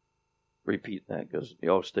 Repeat that because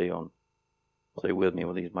y'all stay with me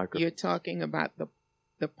with these microphones. You're talking about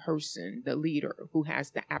the person, the leader who has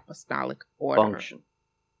the apostolic order.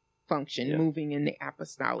 Function, yeah. Moving in the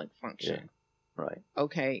apostolic function. Yeah. Right.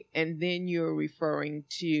 Okay. And then you're referring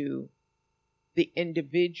to the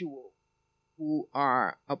individual who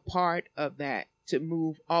are a part of that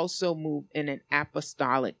to also move in an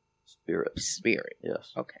apostolic spirit.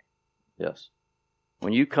 Yes. Okay. Yes.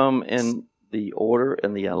 When you come in the order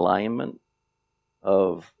and the alignment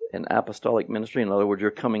of an apostolic ministry, in other words,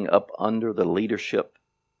 you're coming up under the leadership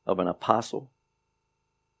of an apostle,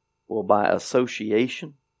 well, by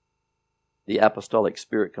association, the apostolic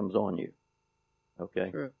spirit comes on you.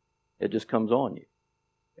 Okay? True. It just comes on you.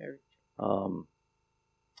 Very true.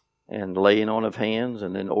 And laying on of hands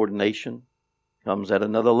and then ordination comes at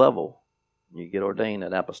another level. You get ordained,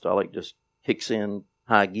 that apostolic just kicks in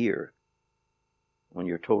high gear when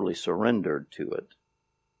you're totally surrendered to it.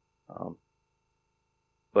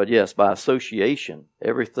 But yes, by association,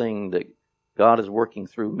 everything that God is working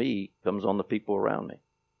through me comes on the people around me.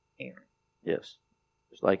 Aaron. Yes,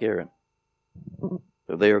 just like Aaron.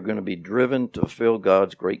 So they are going to be driven to fulfill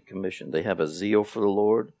God's great commission. They have a zeal for the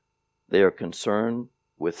Lord. They are concerned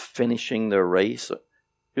with finishing their race.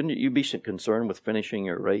 Couldn't you be concerned with finishing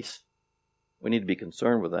your race? We need to be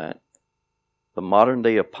concerned with that. The modern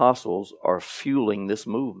day apostles are fueling this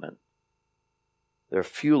movement. They're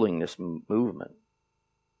fueling this movement.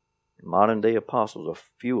 Modern day apostles are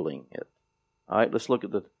fueling it. All right, let's look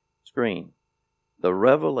at the screen. The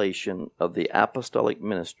revelation of the apostolic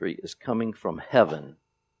ministry is coming from heaven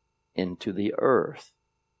into the earth.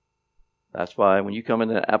 That's why when you come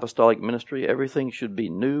into the apostolic ministry, everything should be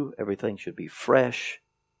new. Everything should be fresh.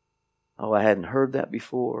 Oh, I hadn't heard that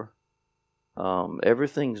before.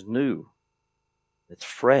 Everything's new. It's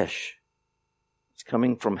fresh. It's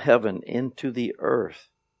coming from heaven into the earth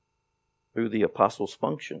through the apostles'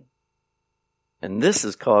 function. And this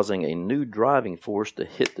is causing a new driving force to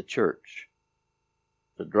hit the church.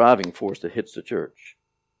 The driving force that hits the church.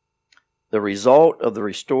 The result of the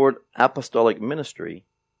restored apostolic ministry,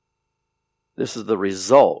 this is the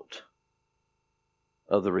result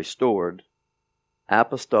of the restored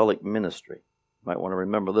apostolic ministry. Might want to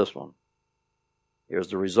remember this one. Here's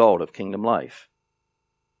the result of kingdom life,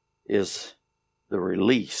 is the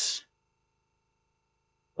release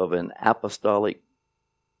of an apostolic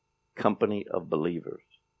company of believers.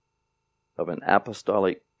 Of an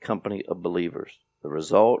apostolic company of believers. The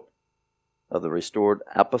result of the restored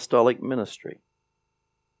apostolic ministry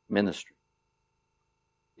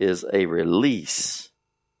is a release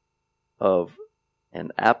of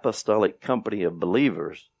an apostolic company of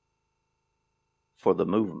believers for the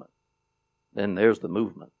movement. Then there's the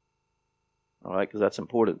movement. All right, because that's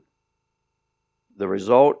important. The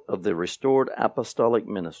result of the restored apostolic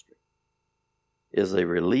ministry is a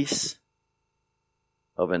release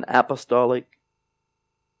of an apostolic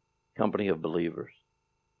company of believers.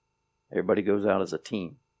 Everybody goes out as a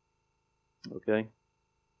team. Okay?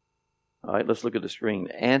 All right, let's look at the screen.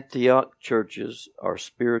 Antioch churches are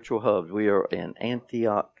spiritual hubs. We are an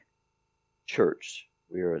Antioch church.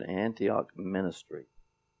 We are an Antioch ministry.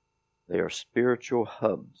 They are spiritual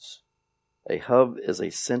hubs. A hub is a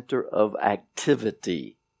center of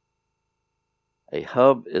activity. A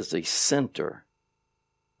hub is a center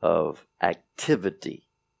of activity.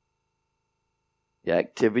 The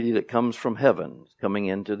activity that comes from heaven is coming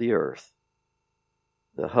into the earth.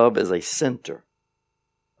 The hub is a center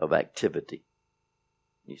of activity.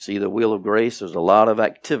 You see the wheel of grace, there's a lot of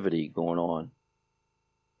activity going on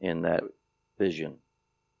in that vision.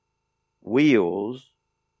 Wheels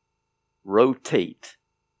rotate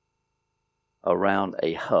around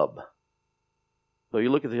a hub. So you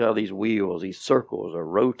look at how these wheels, these circles are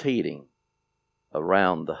rotating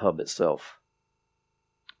around the hub itself.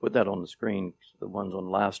 Put that on the screen so the ones on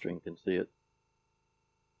live stream can see it.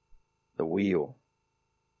 The wheel.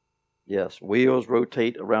 Yes, wheels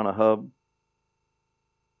rotate around a hub.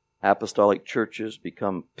 Apostolic churches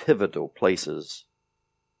become pivotal places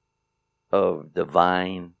of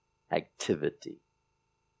divine activity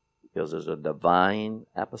because there's a divine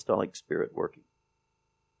apostolic spirit working.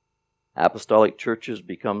 Apostolic churches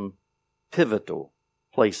become pivotal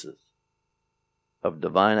places of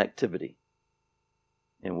divine activity.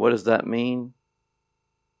 And what does that mean?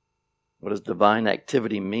 What does divine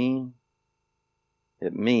activity mean?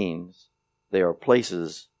 It means they are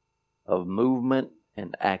places of movement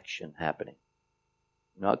and action happening.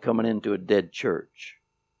 You're not coming into a dead church,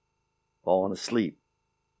 falling asleep.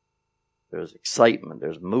 There's excitement,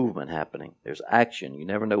 there's movement happening, there's action. You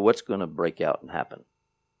never know what's going to break out and happen.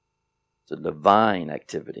 It's a divine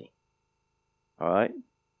activity. All right?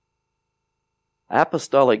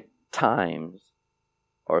 Apostolic times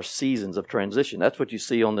are seasons of transition. That's what you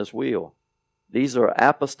see on this wheel. These are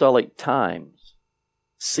apostolic times,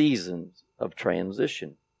 seasons of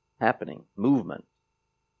transition happening, movement.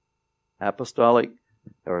 Apostolic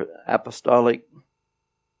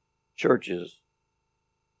churches.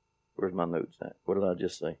 Where's my notes at? What did I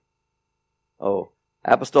just say? Oh,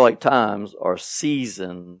 apostolic times are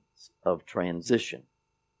seasons of transition.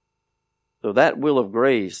 So that wheel of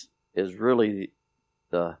grace is really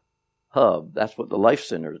the hub. That's what the Life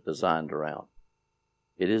Center is designed around.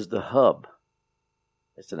 It is the hub.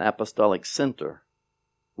 It's an apostolic center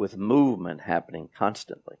with movement happening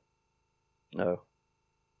constantly. No.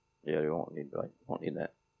 Yeah, you won't need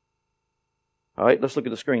that. All right, let's look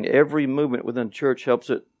at the screen. Every movement within the church helps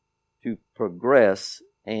it to progress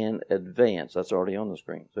and advance. That's already on the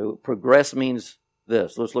screen. So progress means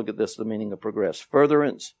this. Let's look at this, the meaning of progress.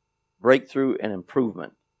 Furtherance, breakthrough, and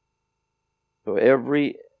improvement. So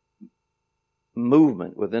every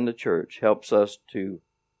movement within the church helps us to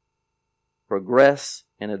progress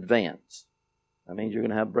and advance. That means you're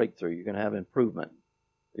going to have breakthrough. You're going to have improvement.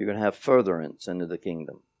 You're going to have furtherance into the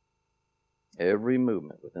kingdom. Every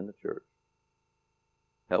movement within the church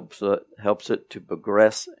helps it to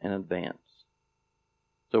progress and advance.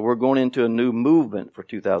 So we're going into a new movement for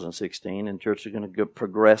 2016, and church is going to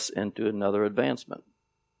progress into another advancement.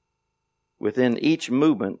 Within each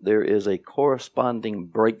movement, there is a corresponding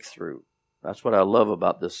breakthrough. That's what I love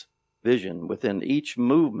about this vision. Within each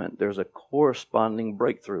movement, there's a corresponding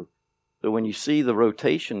breakthrough. So when you see the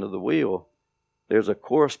rotation of the wheel, there's a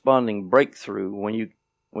corresponding breakthrough when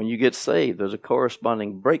you get saved. There's a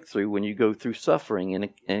corresponding breakthrough when you go through suffering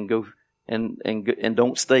and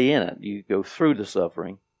don't stay in it. You go through the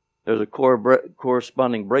suffering. There's a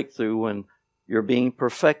corresponding breakthrough when you're being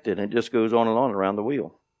perfected. And it just goes on and on around the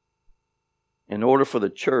wheel. In order for the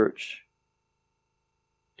church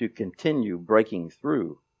to continue breaking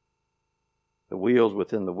through, the wheels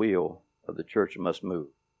within the wheel of the church must move.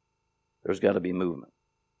 There's got to be movement.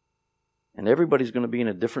 And everybody's going to be in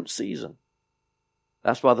a different season.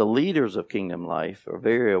 That's why the leaders of Kingdom Life are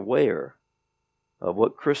very aware of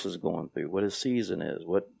what Chris is going through, what his season is,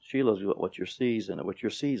 what Sheila's, what your season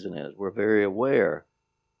is. We're very aware.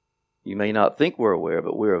 You may not think we're aware,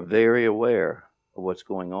 but we're very aware of what's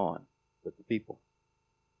going on with the people.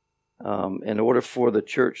 In order for the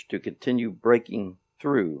church to continue breaking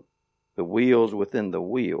through, the wheels within the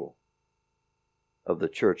wheel of the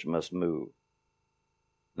church must move.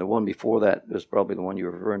 The one before that is probably the one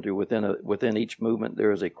you're referring to. Within each movement,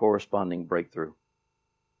 there is a corresponding breakthrough.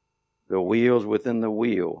 The wheels within the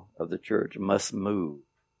wheel of the church must move.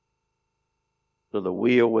 So the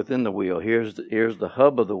wheel within the wheel. Here's the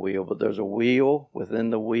hub of the wheel, but there's a wheel within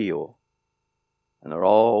the wheel. And they're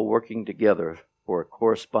all working together for a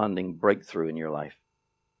corresponding breakthrough in your life.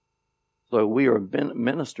 So we are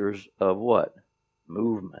ministers of what?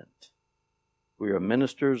 Movement. We are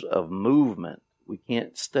ministers of movement. We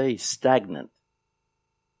can't stay stagnant.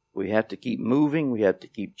 We have to keep moving. We have to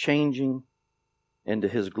keep changing into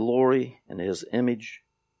His glory and His image.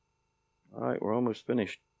 All right, we're almost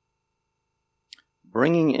finished.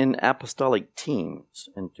 Bringing in apostolic teams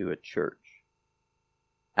into a church.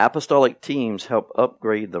 Apostolic teams help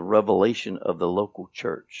upgrade the revelation of the local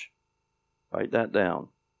church. Write that down.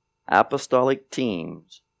 Apostolic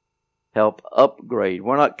teams help upgrade.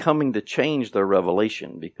 We're not coming to change their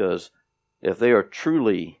revelation, because if they are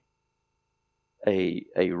truly a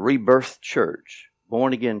rebirthed church,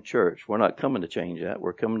 born again church, we're not coming to change that.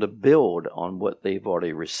 We're coming to build on what they've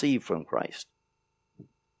already received from Christ.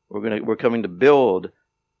 We're coming to build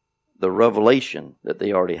the revelation that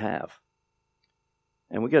they already have.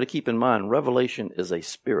 And we got to keep in mind, revelation is a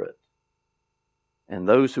spirit. And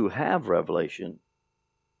those who have revelation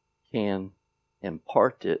can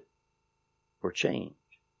impart it for change.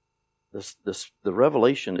 The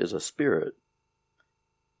revelation is a spirit.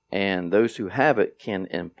 And those who have it can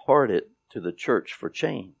impart it to the church for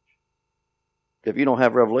change. If you don't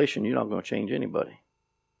have revelation, you're not going to change anybody.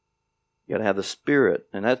 You got to have the spirit.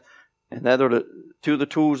 And that are the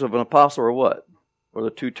tools of an apostle, or what? Or the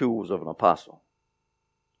two tools of an apostle.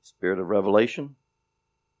 Spirit of revelation,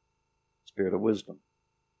 spirit of wisdom.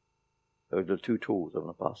 Those are the two tools of an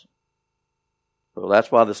apostle. So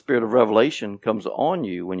that's why the spirit of revelation comes on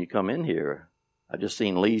you when you come in here. I've just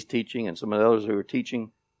seen Lee's teaching and some of the others who are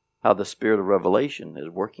teaching how the spirit of revelation is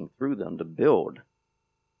working through them to build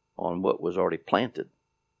on what was already planted.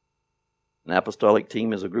 An apostolic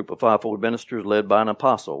team is a group of fivefold ministers led by an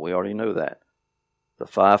apostle. We already know that. The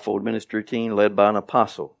fivefold ministry team led by an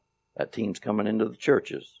apostle. That team's coming into the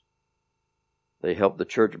churches. They help the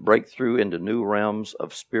church break through into new realms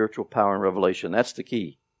of spiritual power and revelation. That's the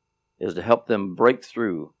key, is to help them break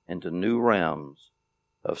through into new realms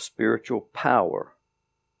of spiritual power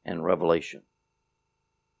and revelation.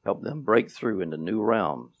 Help them break through into new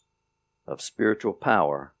realms of spiritual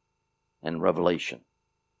power and revelation.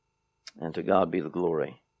 And to God be the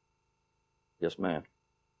glory. Yes, ma'am.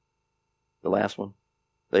 The last one.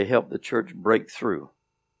 They help the church break through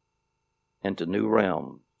into new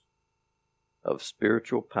realms of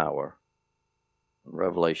spiritual power and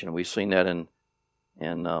revelation. We've seen that in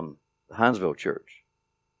the Hinesville church,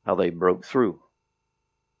 how they broke through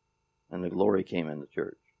and the glory came in the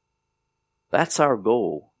church. That's our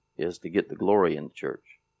goal, is to get the glory in the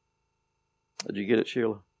church. Did you get it,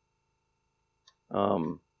 Sheila?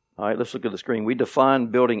 All right, let's look at the screen. We define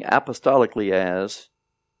building apostolically as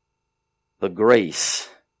the grace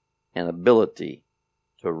and ability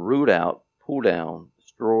to root out, pull down,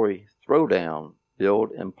 destroy, throw down,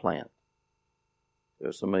 build, and plant.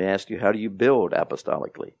 If somebody asks you, how do you build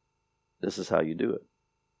apostolically? This is how you do it.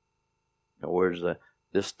 In other words,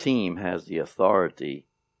 this team has the authority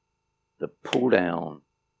to pull down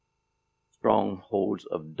strongholds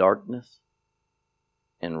of darkness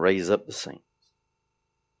and raise up the saints.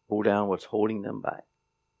 Pull down what's holding them back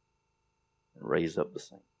and raise up the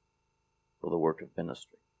saints for the work of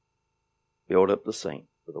ministry. Build up the saints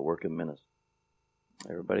for the work of ministry.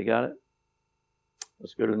 Everybody got it?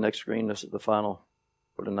 Let's go to the next screen. This is the final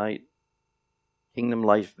for tonight. Kingdom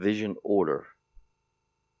Life Vision Order.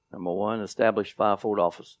 Number 1, establish fivefold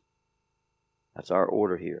office. That's our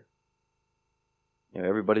order here. You know,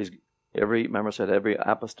 every member said every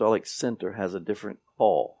apostolic center has a different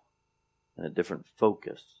call and a different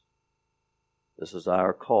focus. This is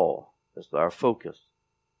our call. This is our focus.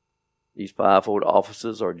 These fivefold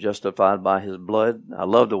offices are justified by His blood. I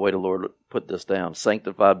love the way the Lord put this down.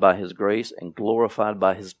 Sanctified by His grace and glorified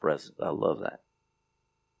by His presence. I love that.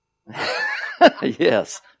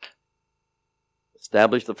 Yes.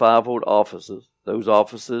 Establish the fivefold offices. Those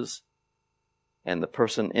offices and the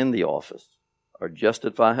person in the office are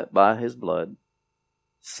justified by His blood,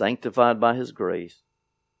 sanctified by His grace,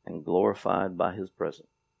 and glorified by His presence.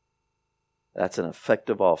 That's an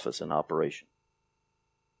effective office in operation.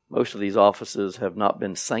 Most of these offices have not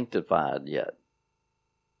been sanctified yet.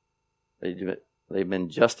 They've been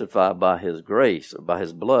justified by His grace or by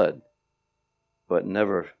His blood, but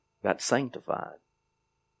never got sanctified.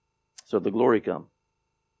 So the glory come.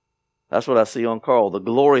 That's what I see on Carl. The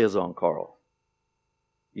glory is on Carl.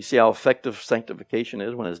 You see how effective sanctification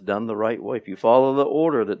is when it's done the right way. If you follow the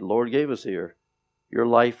order that the Lord gave us here, your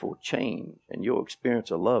life will change and you'll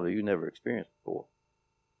experience a love that you never experienced before.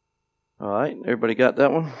 All right, everybody got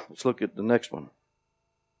that one? Let's look at the next one.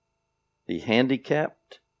 The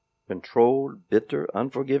handicapped, controlled, bitter,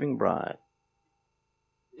 unforgiving bride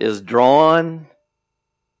is drawn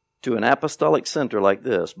to an apostolic center like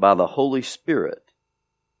this by the Holy Spirit.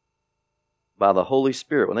 By the Holy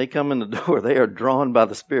Spirit. When they come in the door, they are drawn by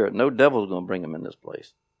the Spirit. No devil's going to bring them in this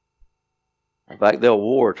place. In fact, they'll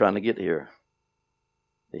war trying to get here.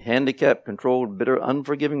 The handicapped, controlled, bitter,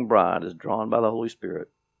 unforgiving bride is drawn by the Holy Spirit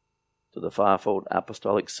to the fivefold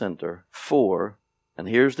apostolic center for, and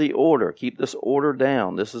here's the order. Keep this order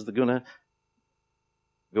down. This is going to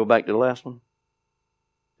go back to the last one.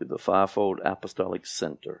 To the fivefold apostolic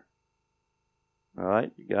center. All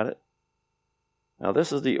right, you got it? Now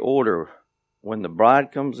this is the order. When the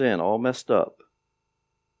bride comes in all messed up,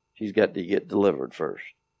 she's got to get delivered first.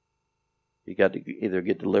 You got to either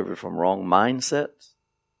get delivered from wrong mindsets,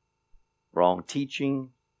 wrong teaching,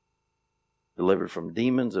 delivered from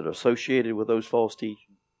demons that are associated with those false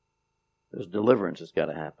teachings. There's deliverance that's got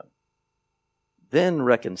to happen. Then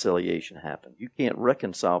reconciliation happens. You can't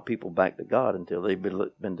reconcile people back to God until they've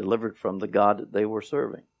been delivered from the God that they were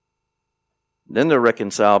serving. Then they're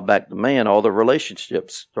reconciled back to man. All the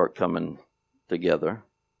relationships start coming together.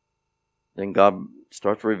 Then God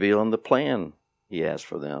starts revealing the plan He has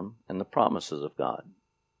for them and the promises of God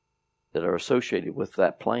that are associated with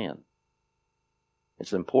that plan.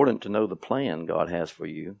 It's important to know the plan God has for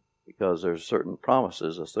you because there's certain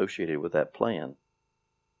promises associated with that plan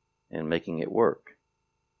and making it work.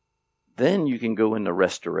 Then you can go into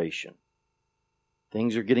restoration.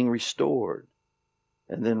 Things are getting restored.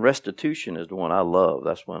 And then restitution is the one I love.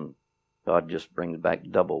 That's when God just brings back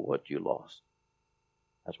double what you lost.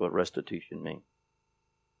 That's what restitution means.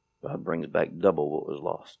 God brings back double what was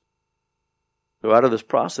lost. So out of this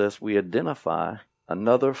process, we identify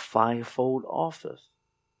another fivefold office.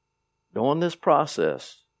 During this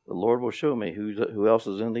process, the Lord will show me who else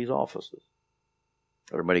is in these offices.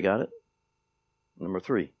 Everybody got it? Number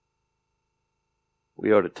 3.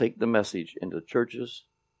 We are to take the message into churches,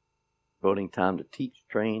 devoting time to teach,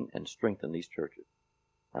 train, and strengthen these churches.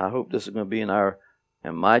 I hope this is going to be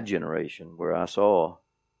in my generation where I saw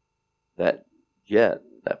that jet,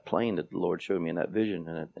 that plane that the Lord showed me in that vision,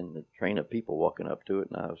 and the train of people walking up to it,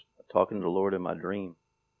 and I was talking to the Lord in my dream.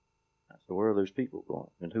 I said, where are those people going?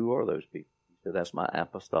 And who are those people? He said, that's my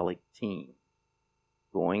apostolic team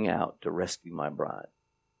going out to rescue my bride.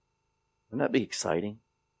 Wouldn't that be exciting?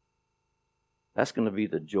 That's going to be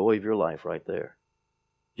the joy of your life right there.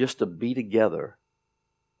 Just to be together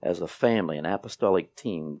as a family, an apostolic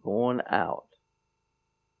team going out.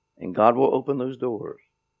 And God will open those doors.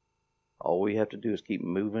 All we have to do is keep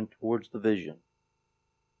moving towards the vision.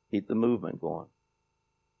 Keep the movement going.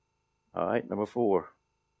 All right, number 4.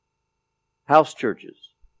 House churches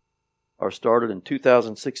are started in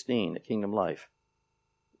 2016 at Kingdom Life.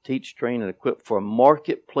 Teach, train, and equip for a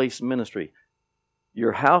marketplace ministry.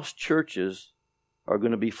 Your house churches are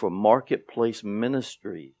going to be for marketplace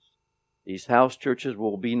ministries. These house churches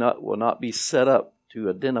will not be set up to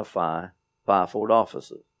identify fivefold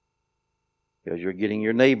offices. Because you're getting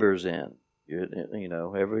your neighbors in.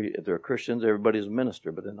 If they're Christians, everybody's a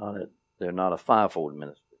minister, but they're not a fivefold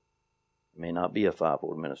ministry. It may not be a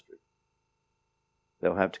fivefold ministry.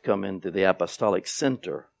 They'll have to come into the apostolic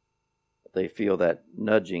center if they feel that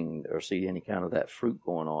nudging or see any kind of that fruit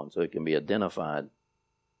going on so it can be identified.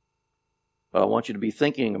 But I want you to be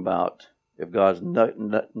thinking about if God's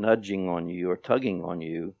nudging on you or tugging on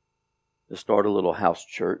you to start a little house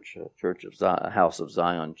church, a House of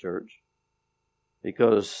Zion church.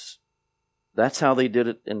 Because that's how they did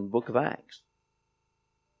it in the book of Acts.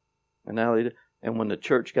 And when the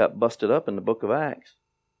church got busted up in the book of Acts,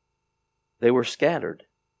 they were scattered.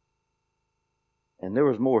 And there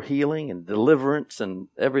was more healing and deliverance and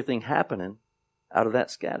everything happening out of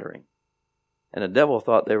that scattering. And the devil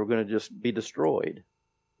thought they were going to just be destroyed.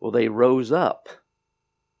 Well, they rose up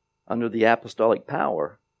under the apostolic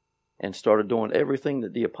power and started doing everything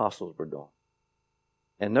that the apostles were doing.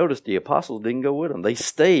 And notice the apostles didn't go with them. They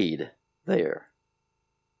stayed there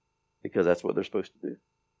because that's what they're supposed to do.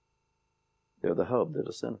 They're the hub. They're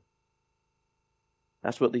the center.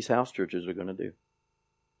 That's what these house churches are going to do.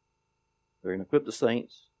 They're going to equip the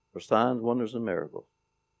saints for signs, wonders, and miracles.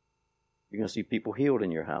 You're going to see people healed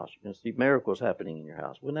in your house. You're going to see miracles happening in your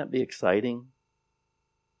house. Wouldn't that be exciting?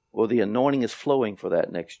 Well, the anointing is flowing for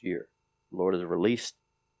that next year. The Lord has released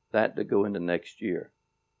that to go into next year.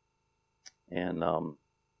 And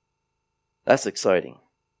that's exciting.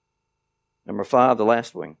 Number 5, the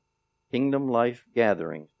last one. Kingdom Life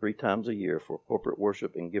gatherings 3 times a year for corporate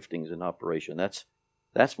worship and giftings in operation. That's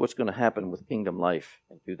what's going to happen with Kingdom Life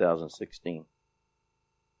in 2016.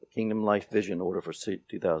 The Kingdom Life vision order for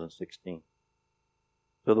 2016.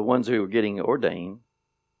 So the ones who are getting ordained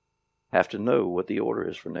have to know what the order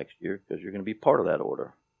is for next year, because you're going to be part of that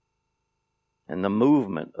order. And the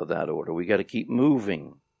movement of that order. We got to keep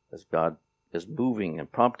moving as God is moving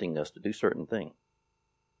and prompting us to do certain things.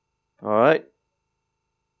 All right.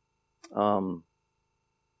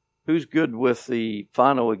 Who's good with the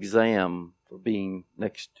final exam for being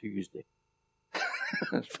next Tuesday?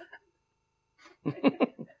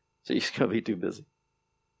 She's going to be too busy.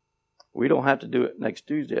 We don't have to do it next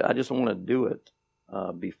Tuesday. I just want to do it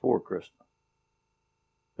before Christmas,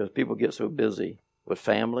 because people get so busy with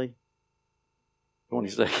family.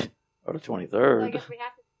 22nd or the 23rd. So I guess we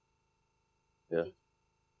have to. Yeah.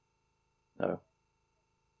 No.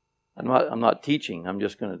 I'm not teaching. I'm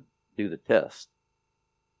just going to do the test.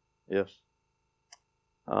 Yes.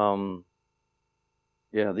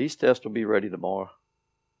 Yeah, these tests will be ready tomorrow.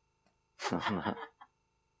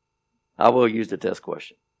 I will use the test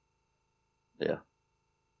question. Yeah.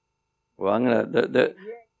 Well, I'm gonna.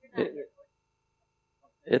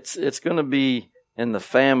 It's going to be in the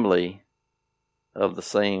family of the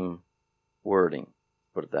same wording.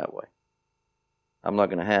 Put it that way. I'm not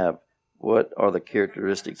going to have what are the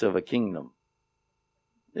characteristics of a kingdom.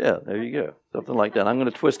 Yeah, there you go. Something like that. I'm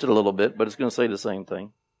going to twist it a little bit, but it's going to say the same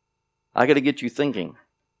thing. I got to get you thinking.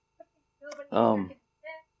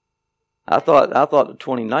 I thought the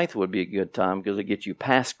 29th would be a good time because it gets you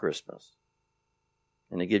past Christmas.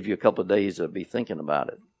 And it gives you a couple of days to be thinking about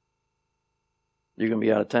it. You're going to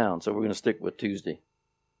be out of town, so we're going to stick with Tuesday.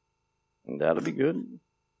 And that'll be good.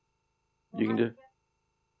 You can do.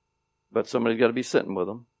 But somebody's got to be sitting with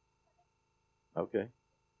them. Okay.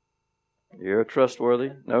 You're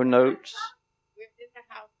trustworthy. No notes.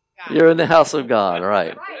 You're in the house of God,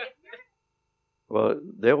 right. Well,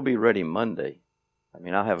 they'll be ready Monday. I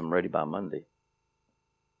mean, I'll have them ready by Monday.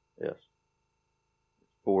 Yes.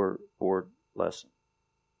 4 lessons.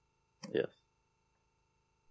 Yes.